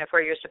direction of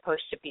where you're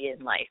supposed to be in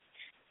life.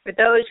 For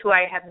those who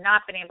I have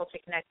not been able to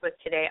connect with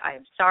today, I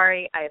am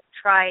sorry. I have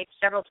tried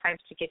several times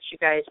to get you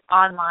guys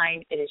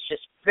online. It is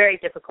just very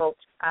difficult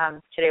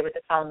today with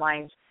the phone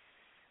lines.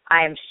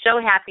 I am so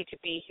happy to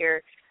be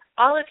here.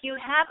 All of you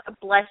have a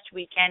blessed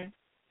weekend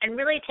and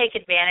really take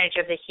advantage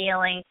of the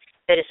healing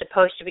that is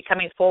supposed to be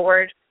coming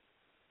forward.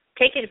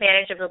 Take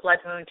advantage of the blood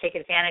moon. Take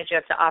advantage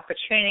of the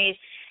opportunities.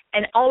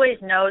 And always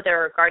know that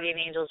our guardian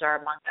angels are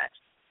among us.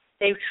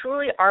 They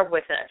truly are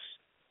with us.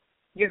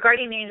 Your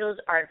guardian angels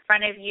are in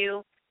front of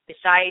you,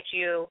 beside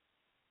you,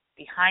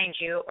 behind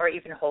you, or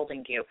even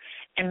holding you.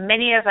 And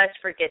many of us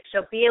forget,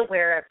 so be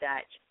aware of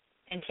that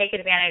and take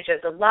advantage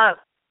of the love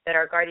that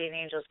our guardian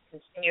angels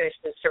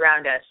continuously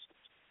surround us.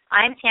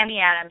 I'm Tammy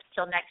Adams.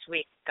 Till next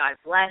week, God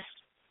bless,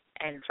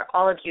 and for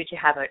all of you to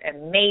have an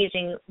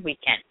amazing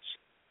weekend.